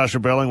 Natasha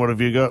Belling, what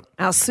have you got?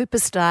 Our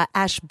superstar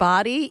Ash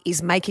Barty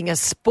is making a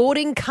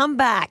sporting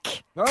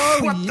comeback.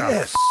 Oh,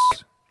 yes.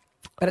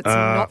 But it's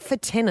not for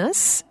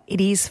tennis.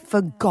 It is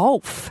for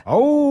golf.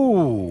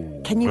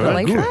 Oh. Can you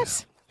believe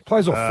that?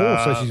 Plays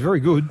off 4, so she's very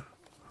good.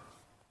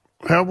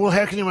 How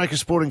can you make a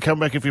sporting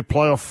comeback if you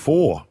play off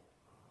 4?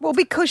 Well,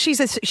 because she's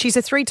a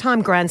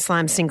 3-time Grand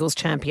Slam singles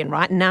champion,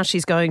 right? And now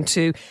she's going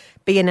to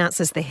be announced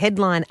as the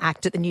headline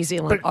act at the New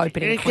Zealand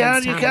Open in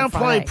Queenstown. You can't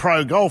play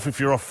pro golf if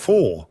you're off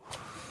 4.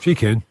 She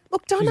can.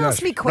 Look, don't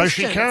ask me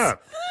questions. No, she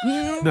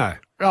can't. No.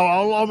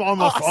 Oh,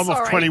 I'm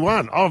off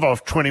 21. I'm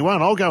off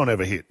 21. I'll go and have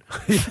a hit.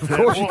 Of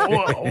course you can.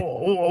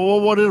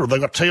 What is it? They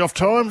got tee off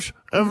times?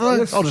 Have they?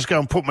 Yes. I'll just go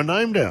and put my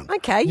name down.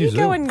 Okay, you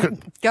go and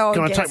go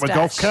Can I against take my Ash.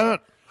 golf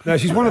cart? No,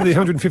 she's one of the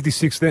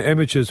 156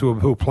 amateurs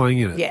who are playing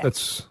in it. Yeah.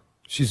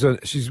 She's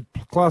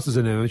classed as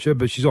an amateur,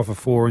 but she's off a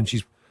 4, and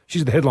she's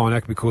the headline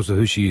act because of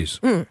who she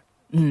is. Well,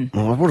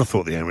 I would have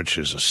thought the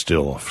amateurs are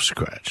still off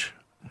scratch.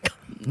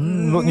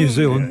 Not New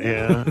Zealand.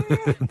 Yeah.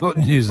 Not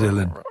New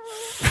Zealand.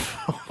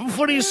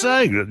 What are you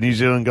saying? That New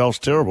Zealand golf's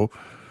terrible?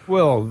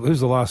 Well, who's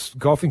the last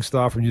golfing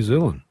star from New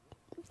Zealand?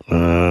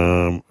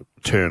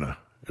 Turner,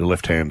 a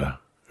left-hander,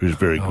 who's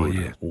very good.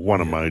 Yeah.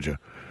 Won a major.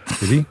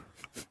 Did he?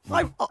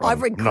 I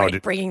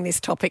regret bringing this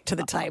topic to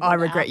the table. I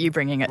regret you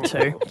bringing it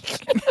too.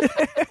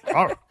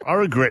 I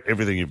regret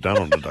everything you've done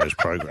on today's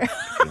program.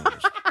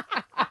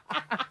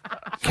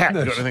 Kat,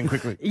 got anything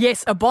quickly?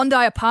 Yes, a Bondi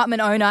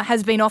apartment owner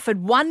has been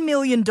offered $1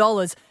 million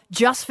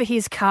just for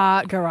his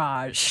car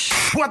garage.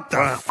 What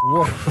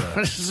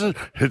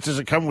the? Does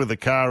it come with a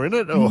car in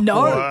it? Or,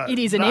 No, it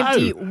is an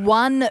empty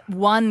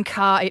one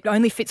car. It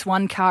only fits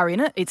one car in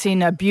it. It's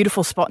in a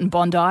beautiful spot in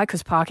Bondi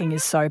because parking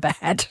is so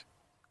bad.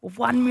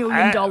 $1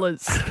 million.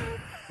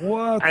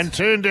 What? And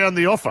turned down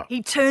the offer.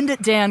 He turned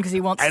it down because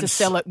he wants to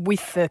sell it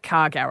with the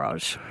car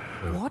garage.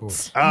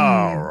 What? Oh,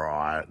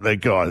 right. The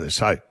guy, they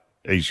say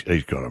he's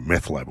got a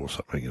meth lab or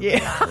something. In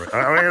Yeah.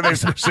 there.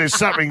 There's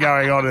something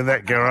going on in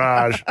that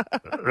garage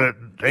that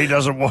he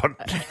doesn't want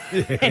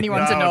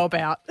Anyone to know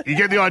about. You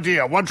get the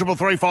idea.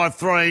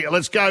 13353.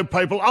 Let's go,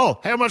 people. Oh,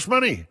 how much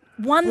money?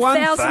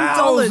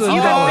 $1,000.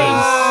 You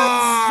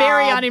have been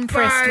very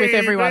unimpressed with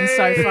everyone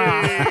so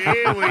far.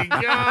 Here we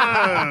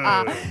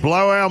go.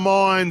 Blow our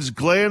minds,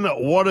 Glenn.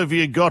 What have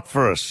you got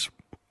for us?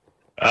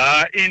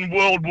 In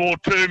World War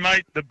II,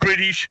 mate, the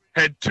British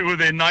had 2 of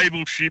their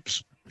naval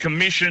ships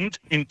commissioned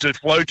into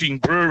floating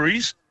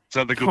breweries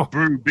so they could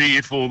brew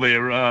beer for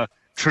their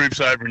troops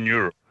over in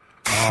Europe.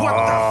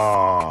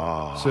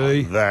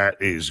 See? That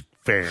is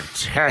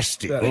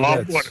fantastic.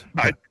 Love what,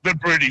 mate, the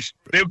British.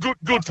 They're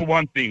good for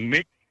one thing,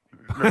 Mick.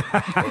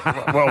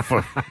 Well,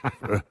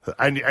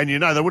 and you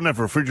know they wouldn't have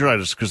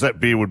refrigerators because that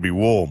beer would be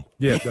warm.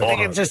 Yeah.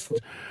 It's just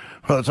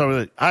by the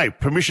time hey,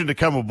 permission to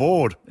come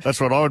aboard. That's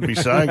what I would be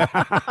saying. In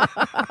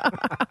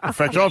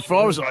fact, if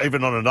I was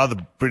even on another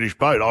British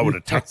boat, I would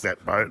attack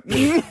that boat.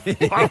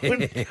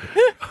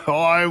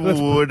 I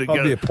would.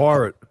 I'd be a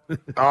pirate.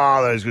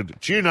 Oh, that is good.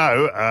 Do you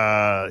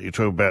know? You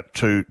talk about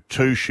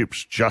two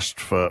ships just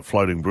for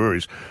floating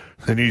breweries.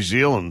 The New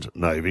Zealand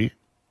Navy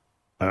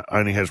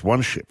only has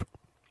one ship.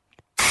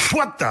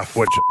 What the?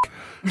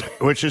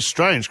 Which is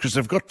strange because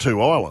they've got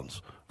 2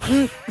 islands.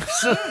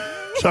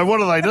 So what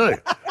do?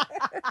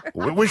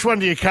 Which one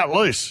do you cut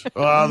loose?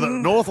 The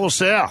north or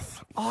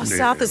south? Oh,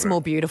 south is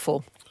more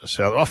beautiful.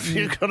 South. Oh,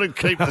 you've got to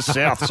keep the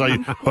south so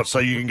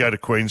you can go to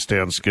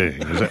Queenstown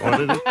skiing. Is that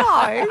what it is?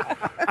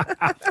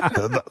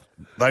 No.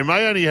 They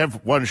may only have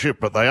one ship,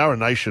 but they are a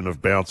nation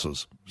of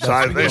bouncers.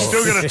 So they're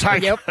still going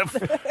to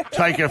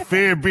take a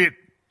fair bit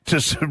to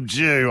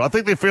subdue. I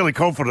think they're fairly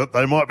confident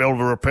they might be able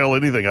to repel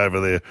anything over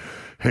there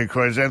in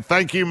Queensland.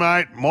 Thank you,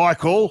 mate.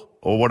 Michael,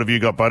 or what have you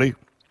got, buddy?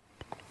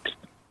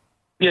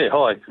 Yeah,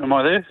 hi. Am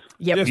I there?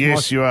 Yep.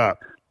 Yes, you are.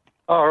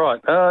 All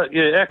right.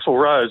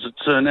 Axl Rose.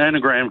 It's an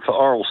anagram for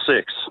oral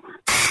sex.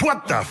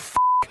 What the f***?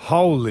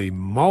 Holy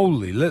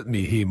moly, let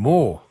me hear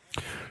more.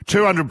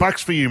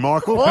 $200 for you,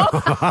 Michael.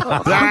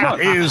 That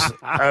is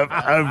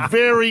a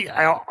very...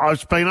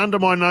 It's been under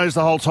my nose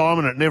the whole time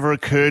and it never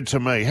occurred to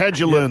me. How'd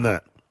you learn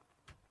that?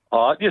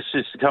 Yes,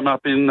 used to come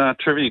up in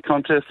trivia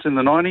contests in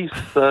the 90s.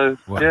 So,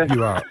 yeah.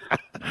 You are.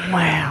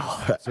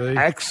 Wow.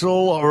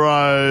 Axl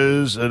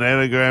Rose, an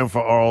anagram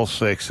for oral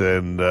sex,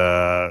 and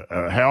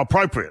how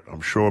appropriate.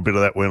 I'm sure a bit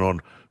of that went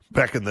on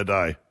back in the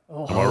day.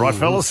 Am I right,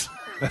 fellas?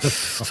 I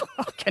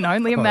can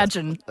only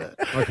imagine.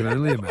 I'm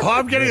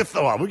getting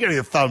we're getting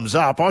a thumbs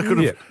up. I could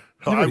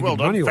have. Well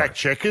done, fact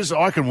checkers.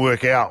 I can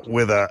work out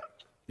whether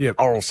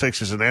oral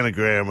sex is an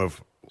anagram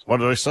of. What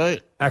did I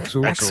say?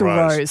 Axl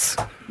Rose.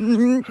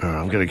 Oh,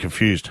 I'm getting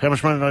confused. How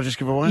much money did I just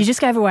give away? You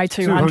just gave away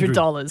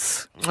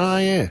 $200. Oh,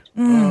 yeah.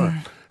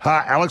 Right.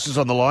 Hi, Alex is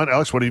on the line.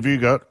 Alex, what have you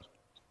got?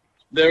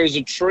 There is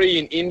a tree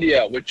in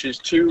India which is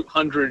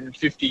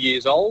 250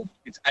 years old.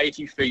 It's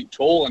 80 feet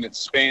tall and it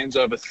spans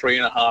over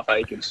 3.5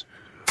 acres.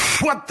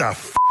 What the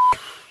f***?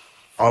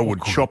 I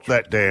would chop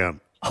that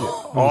down.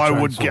 I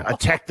would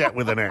attack that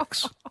with an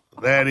axe.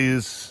 That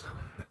is...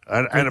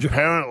 And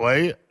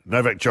apparently,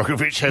 Novak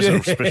Djokovic has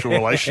a special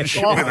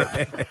relationship with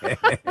it.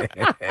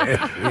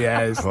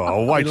 Yes.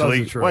 Oh, wait till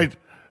he's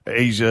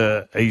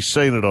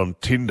seen it on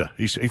Tinder.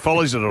 He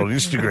follows it on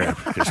Instagram.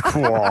 Just,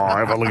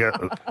 have a look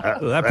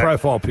at that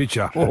profile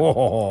picture.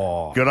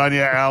 Good on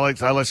you,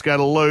 Alex. Hey, let's go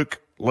to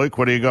Luke. Luke,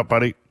 what do you got,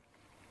 buddy?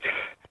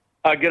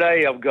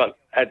 G'day. I've got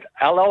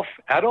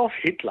Adolf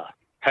Hitler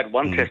had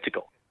one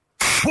testicle.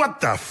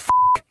 What the f***?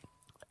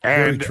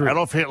 And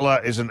Adolf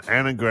Hitler is an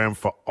anagram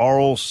for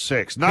oral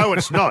sex. No,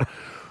 it's not.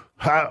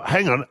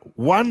 Hang on.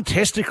 One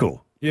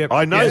testicle. Yeah,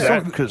 I know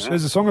that because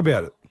there's a song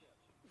about it.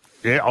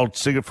 Yeah, I'll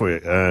sing it for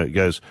you. It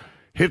goes,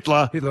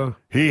 Hitler,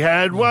 he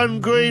had one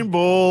green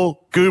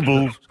ball,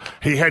 Goebbels,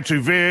 he had 2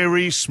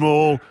 very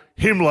small,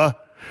 Himmler,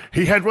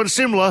 he had one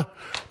similar,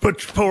 but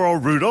poor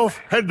old Rudolph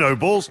had no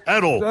balls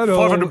at all.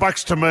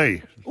 $500 to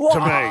me. Whoa, to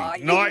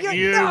me. Not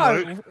you,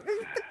 Luke.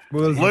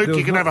 Well, Luke,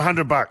 you can have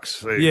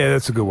 $100. Yeah,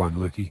 that's a good one,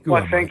 Lukey. Good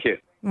one, thank you.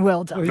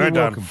 Well done. You're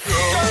welcome.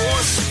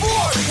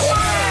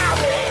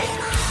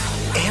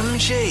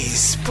 MG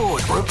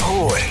Sport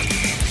Report.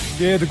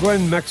 Yeah, the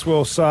Glenn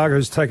Maxwell saga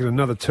has taken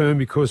another turn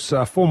because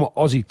former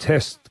Aussie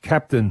Test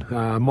captain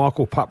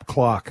Michael Pup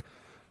Clark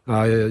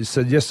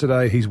said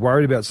yesterday he's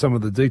worried about some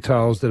of the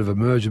details that have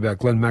emerged about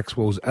Glenn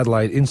Maxwell's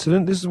Adelaide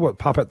incident. This is what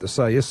Pup had to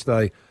say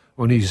yesterday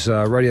on his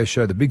radio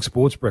show, The Big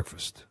Sports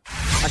Breakfast.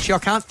 Actually, I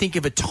can't think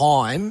of a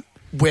time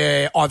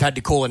where I've had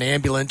to call an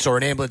ambulance or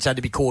an ambulance had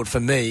to be called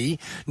for me,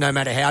 no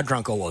matter how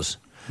drunk I was.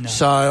 No.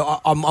 So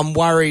I'm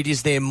worried,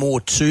 is there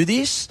more to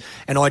this?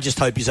 And I just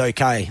hope he's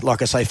okay,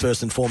 like I say,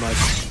 first and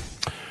foremost.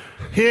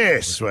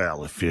 Yes,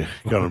 well, if you're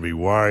going to be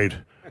worried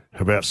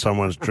about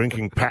someone's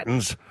drinking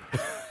patterns,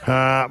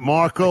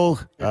 Michael,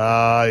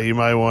 you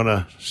may want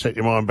to set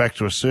your mind back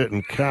to a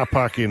certain car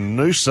park in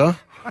Noosa.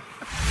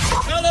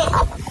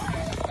 Hello.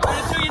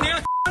 I'll tell you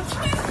now,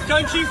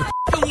 don't you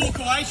walk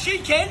away. She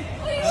can.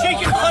 She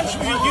can punch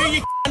me,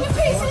 you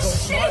piece of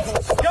shit.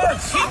 Go,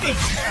 hit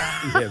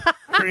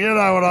me. You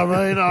know what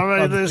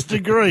I mean? There's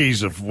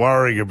degrees of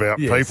worrying about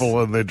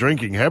people and their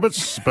drinking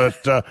habits,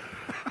 but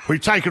we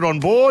take it on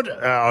board,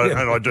 and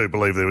I do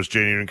believe there was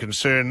genuine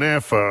concern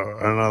there for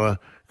another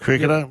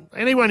cricketer.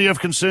 Anyone you have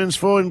concerns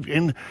for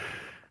in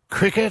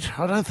cricket?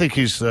 I don't think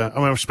he's...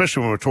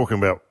 especially when we're talking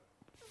about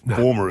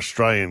former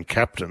Australian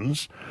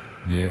captains.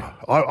 Yeah.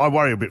 I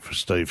worry a bit for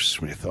Steve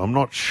Smith. I'm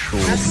not sure.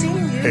 I've seen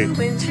you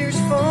when tears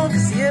fall,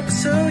 'cause the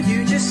episode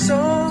you just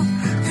saw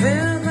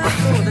felt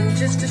like more than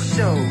just a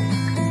show.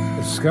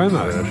 It's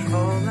ScoMo.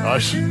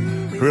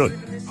 Really?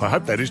 I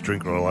hope that is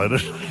drink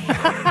related.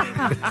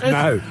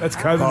 No, that's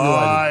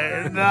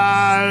COVID related.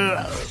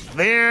 No,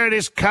 there it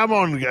is. Come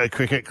on,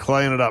 cricket,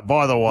 clean it up.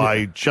 By the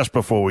way, just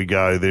before we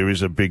go, there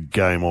is a big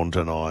game on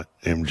tonight,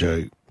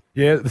 MG.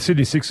 Yeah, the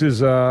Sydney Sixers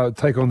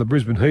take on the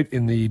Brisbane Heat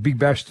in the Big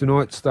Bash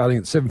tonight, starting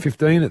at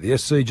 7:15 at the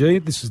SCG.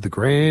 This is the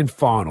grand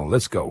final.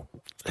 Let's go.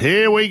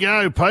 Here we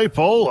go,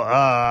 people.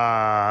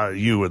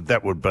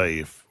 That would be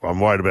if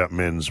I'm worried about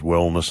men's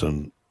wellness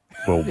and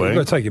well-being. You've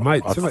got to take your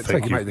mate. I think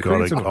take your mate you've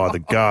got to either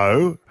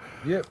go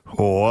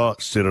or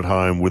sit at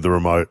home with the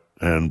remote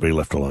and be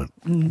left alone.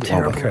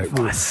 Terrible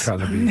advice.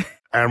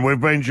 And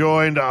we've been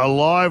joined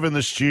live in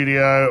the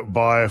studio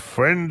by a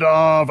friend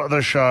of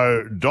the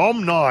show,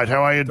 Dom Knight.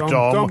 How are you,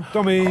 Dom?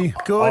 Dommy.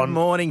 Good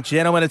morning,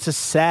 gentlemen. It's a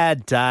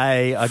sad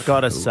day, I got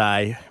to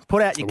say.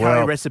 Put out your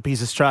curry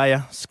recipes,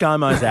 Australia.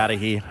 ScoMo's out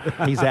of here.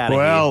 He's out of here.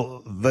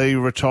 Well, the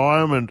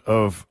retirement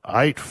of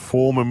 8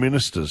 former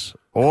ministers,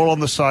 all on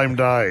the same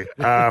day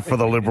for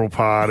the Liberal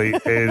Party,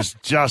 is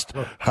just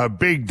a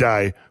big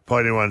day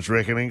by anyone's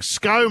reckoning.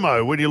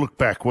 ScoMo, when you look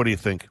back, what do you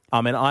think? I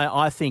mean,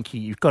 I think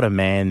you've got a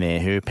man there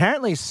who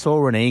apparently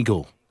saw an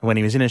eagle when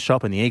he was in a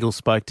shop, and the eagle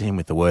spoke to him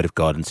with the word of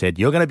God and said,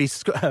 "You're going to be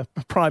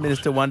Prime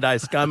Minister one day,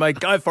 ScoMo.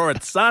 Go for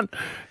it, son."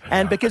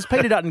 And because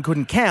Peter Dutton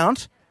couldn't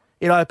count,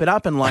 it opened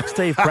up, and like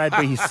Steve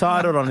Bradbury, he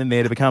sidled on in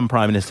there to become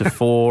Prime Minister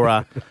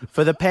for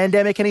the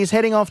pandemic, and he's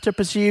heading off to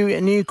pursue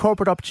new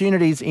corporate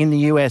opportunities in the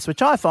US,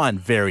 which I find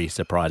very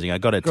surprising, I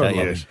got to tell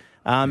you.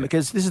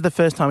 Because this is the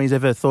first time he's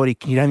ever thought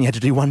he only had to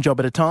do one job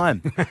at a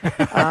time.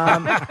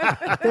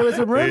 There was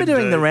a rumour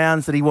doing the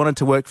rounds that he wanted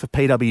to work for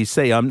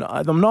PwC.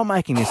 I'm not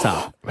making this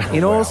up.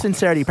 In all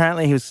sincerity,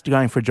 apparently he was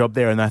going for a job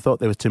there and they thought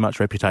there was too much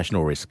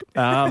reputational risk.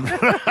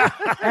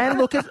 And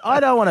look, I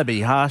don't want to be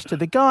harsh to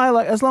the guy.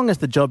 Like, as long as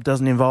the job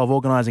doesn't involve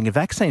organising a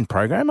vaccine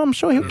program, I'm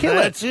sure he'll kill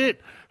it. That's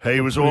it.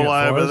 He was all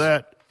over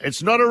that.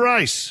 It's not a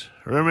race.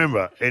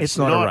 Remember, it's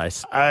not a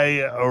race.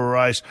 A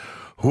race.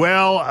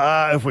 Well,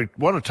 if we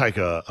want to take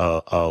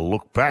a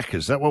look back,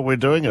 is that what we're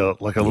doing?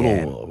 Like a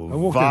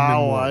little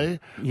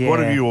valet? Yeah. What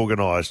have you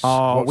organised?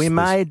 We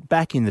made,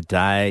 back in the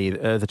day,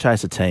 the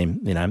Chaser team,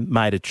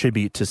 made a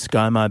tribute to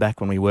ScoMo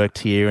back when we worked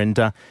here.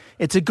 And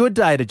it's a good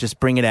day to just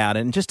bring it out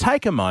and just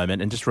take a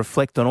moment and just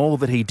reflect on all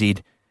that he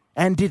did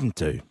and didn't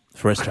do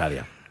for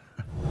Australia.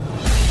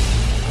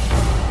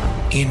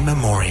 In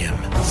memoriam,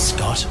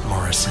 Scott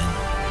Morrison.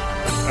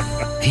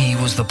 He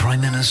was the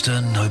Prime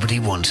Minister nobody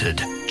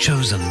wanted,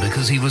 chosen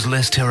because he was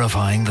less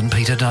terrifying than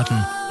Peter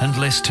Dutton and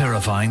less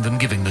terrifying than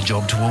giving the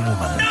job to a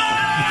woman.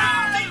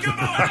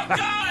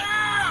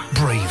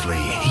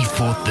 Bravely, he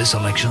fought this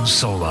election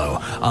solo,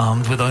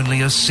 armed with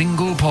only a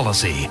single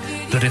policy,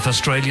 that if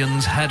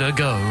Australians had a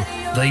go,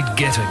 they'd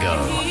get a go.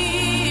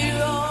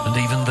 And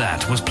even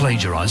that was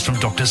plagiarised from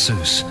Dr.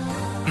 Seuss.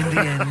 In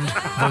the end,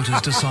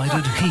 voters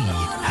decided he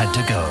had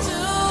to go.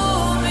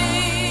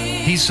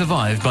 He's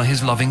survived by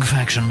his loving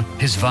faction,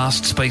 his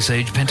vast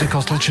space-age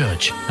Pentecostal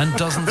church, and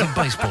dozens of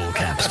baseball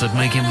caps that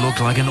make him look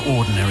like an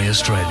ordinary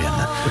Australian.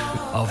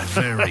 A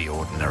very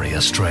ordinary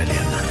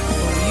Australian.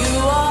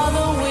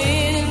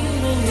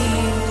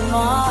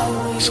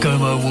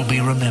 ScoMo will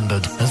be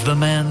remembered as the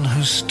man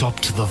who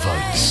stopped the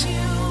votes,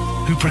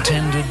 who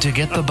pretended to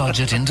get the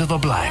budget into the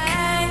black,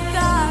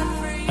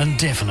 and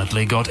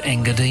definitely got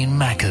Engadine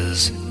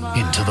Maccas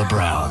into the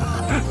brown.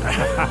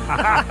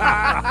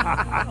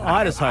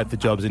 I just hope the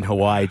job's in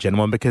Hawaii,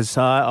 gentlemen, because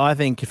I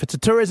think if it's a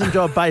tourism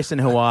job based in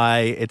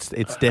Hawaii, it's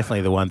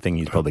definitely the one thing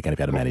he's probably going to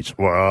be able to manage.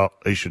 Well,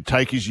 he should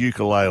take his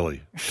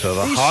ukulele to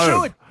the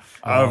home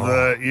of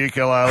the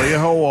ukulele,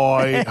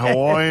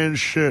 Hawaiian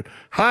shirt.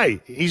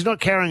 Hey, he's not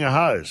carrying a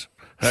hose.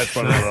 That's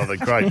one of the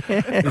great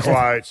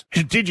quotes.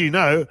 Did you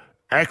know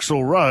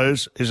Axl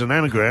Rose is an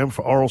anagram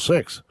for oral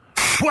sex?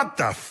 What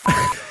the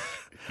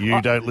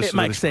You don't listen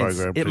to this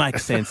program. It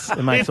makes sense.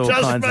 It makes all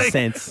kinds of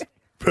sense.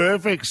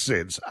 Perfect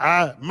sense.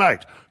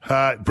 Mate,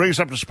 bring us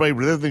up to speed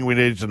with everything we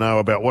need to know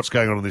about what's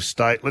going on in this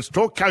state. Let's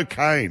talk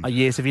cocaine.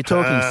 Yes, if you're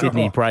talking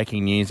Sydney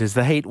breaking news, there's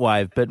the heat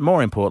wave, but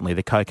more importantly,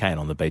 the cocaine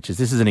on the beaches.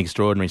 This is an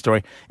extraordinary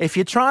story. If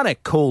you're trying to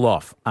cool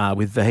off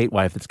with the heat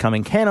wave that's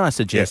coming, can I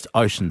suggest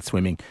ocean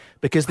swimming?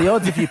 Because the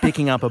odds of you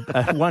picking up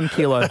a 1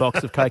 kilo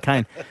box of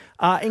cocaine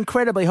are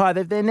incredibly high.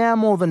 They're now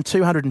more than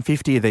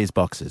 250 of these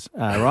boxes,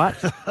 right?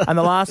 And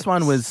the last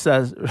one was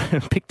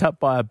picked up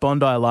by a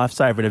Bondi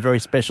lifesaver in a very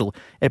special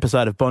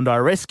episode of Bondi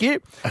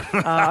Rescue.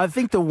 I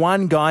think the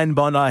one guy in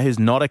Bondi who's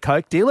not a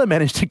coke dealer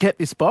managed to get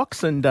this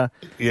box and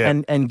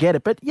get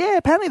it. But yeah,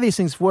 apparently these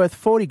things worth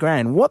 40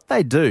 grand. What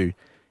they do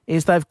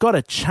is they've got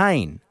a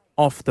chain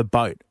off the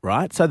boat,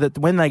 right? So that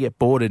when they get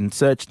boarded and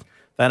searched,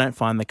 they don't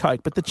find the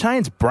coke. But the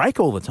chains break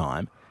all the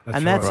time.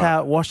 That's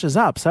how it washes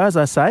up. So as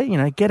I say,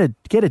 get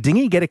a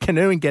dinghy, get a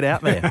canoe and get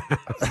out there.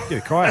 Get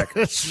a kayak.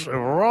 That's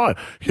right.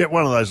 Get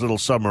one of those little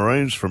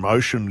submarines from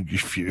Ocean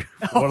View.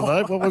 What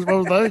are they? What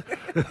were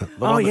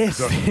they? Yes.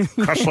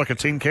 Crushed like a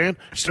tin can.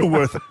 Still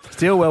worth it.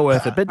 Still well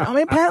worth it. But I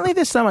mean, apparently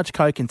there's so much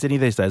coke in Sydney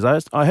these days.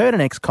 I heard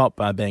an ex-cop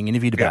being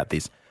interviewed about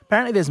this.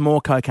 Apparently there's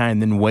more cocaine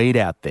than weed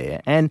out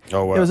there. And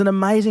there was an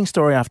amazing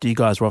story after you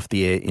guys were off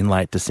the air in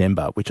late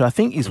December, which I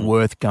think is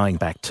worth going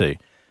back to.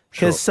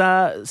 Because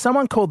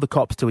someone called the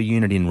cops to a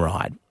unit in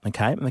Ryde,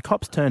 okay? And the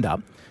cops turned up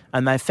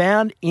and they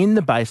found in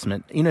the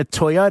basement, in a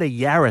Toyota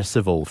Yaris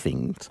of all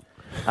things,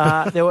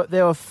 there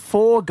were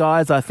 4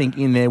 guys, I think,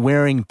 in there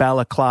wearing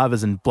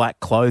balaclavas and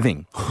black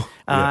clothing.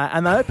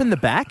 And they opened the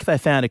back. They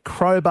found a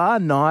crowbar,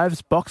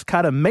 knives, box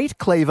cutter, meat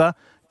cleaver,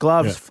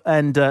 gloves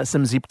and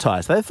some zip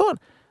ties. They thought,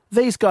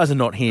 these guys are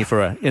not here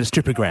for a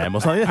stripogram or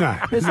something.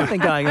 There's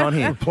something going on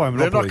here.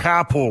 They're not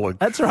carpooling.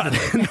 That's right.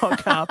 They're not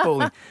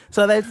carpooling.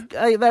 So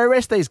they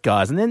arrest these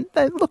guys and then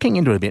they're looking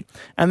into it a bit.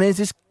 And there's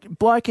this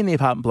bloke in the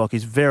apartment block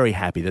who's very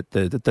happy that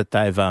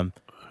they've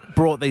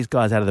brought these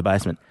guys out of the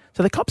basement.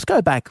 So the cops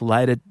go back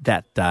later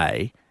that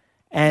day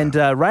and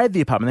raid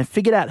the apartment. They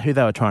figured out who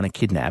they were trying to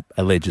kidnap,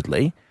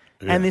 allegedly.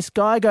 Yeah. And this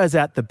guy goes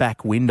out the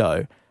back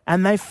window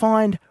and they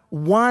find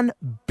 $1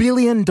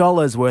 billion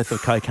worth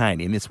of cocaine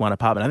in this one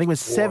apartment. I think it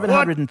was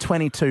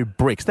 722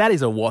 bricks. That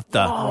is a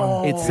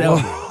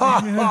itself.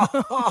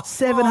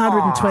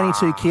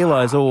 722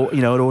 kilos, or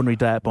an ordinary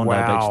day at Bondi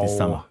Beach this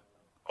summer.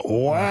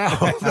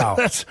 Wow,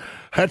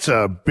 that's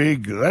a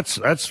big. That's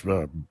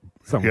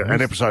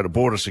an episode of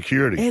Border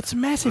Security. It's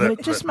massive.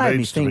 It just made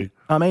me think.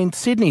 I mean,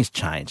 Sydney's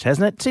changed,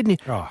 hasn't it? Sydney,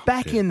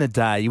 back in the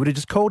day, you would have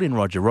just called in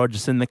Roger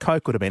Rogerson. The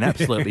coke would have been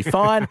absolutely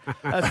fine.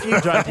 A few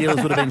drug dealers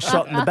would have been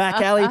shot in the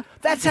back alley.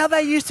 That's how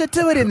they used to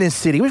do it in this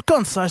city. We've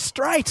gone so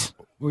straight.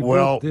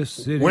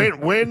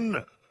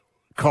 When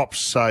cops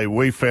say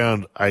we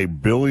found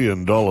 $1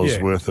 billion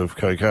worth of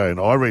cocaine,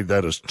 I read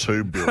that as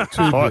 $2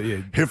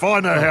 billion. If I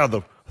know how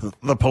the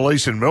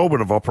police in Melbourne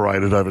have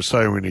operated over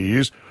so many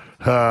years,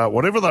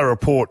 whatever they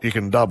report, you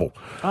can double.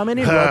 I mean,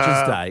 in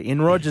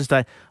Roger's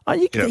day,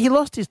 he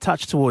lost his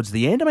touch towards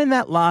the end. I mean,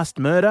 that last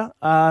murder,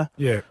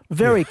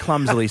 very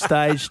clumsily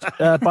staged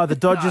by the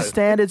Dodgers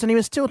standards, and he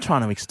was still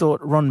trying to extort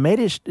Ron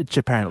Medic,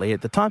 apparently,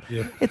 at the time.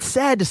 Yeah. It's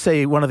sad to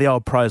see one of the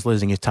old pros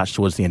losing his touch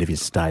towards the end of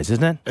his days,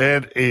 isn't it?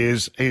 It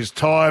is. His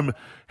time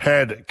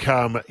had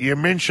come. You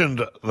mentioned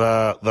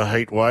the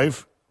heat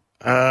wave.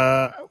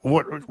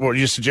 What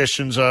your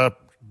suggestions are?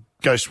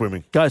 Go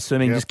swimming. Go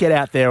swimming. Yep. Just get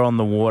out there on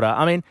the water.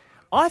 I mean,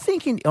 I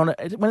think when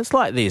it's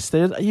like this,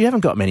 you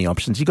haven't got many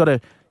options. You got to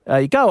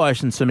you go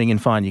ocean swimming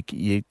and find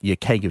your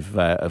keg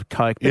of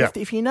coke. But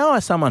if you know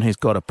someone who's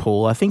got a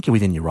pool, I think you're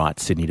within your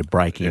rights, Sydney, to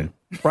break in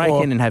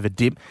and have a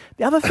dip.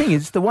 The other thing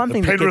is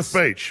Penrith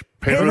Beach.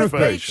 Penrith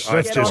Beach.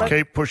 Let's just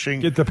keep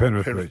pushing. Get to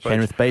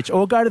Penrith Beach,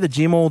 or go to the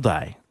gym all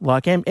day.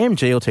 Like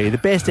MG will tell you, the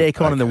best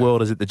aircon in the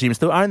world is at the gym. It's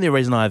the only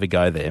reason I ever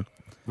go there.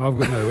 I've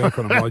got no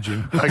aircon in my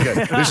gym. Okay,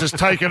 this has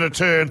taken a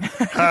turn.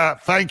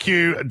 Thank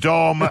you,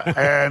 Dom.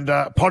 And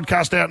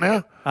podcast out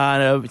now?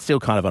 No, it's still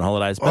kind of on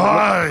holidays. But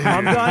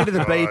I'm going to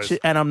the beach,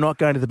 and I'm not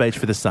going to the beach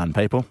for the sun,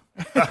 people.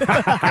 Good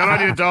on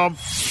you, Dom.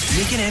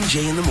 Mick and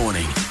MG in the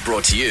morning.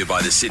 Brought to you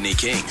by the Sydney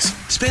Kings.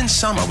 Spend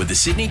summer with the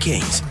Sydney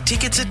Kings.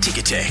 Tickets at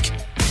Ticketek.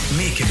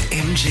 Mick and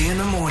MG in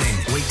the morning.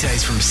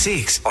 Weekdays from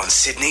 6 on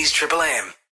Sydney's Triple M.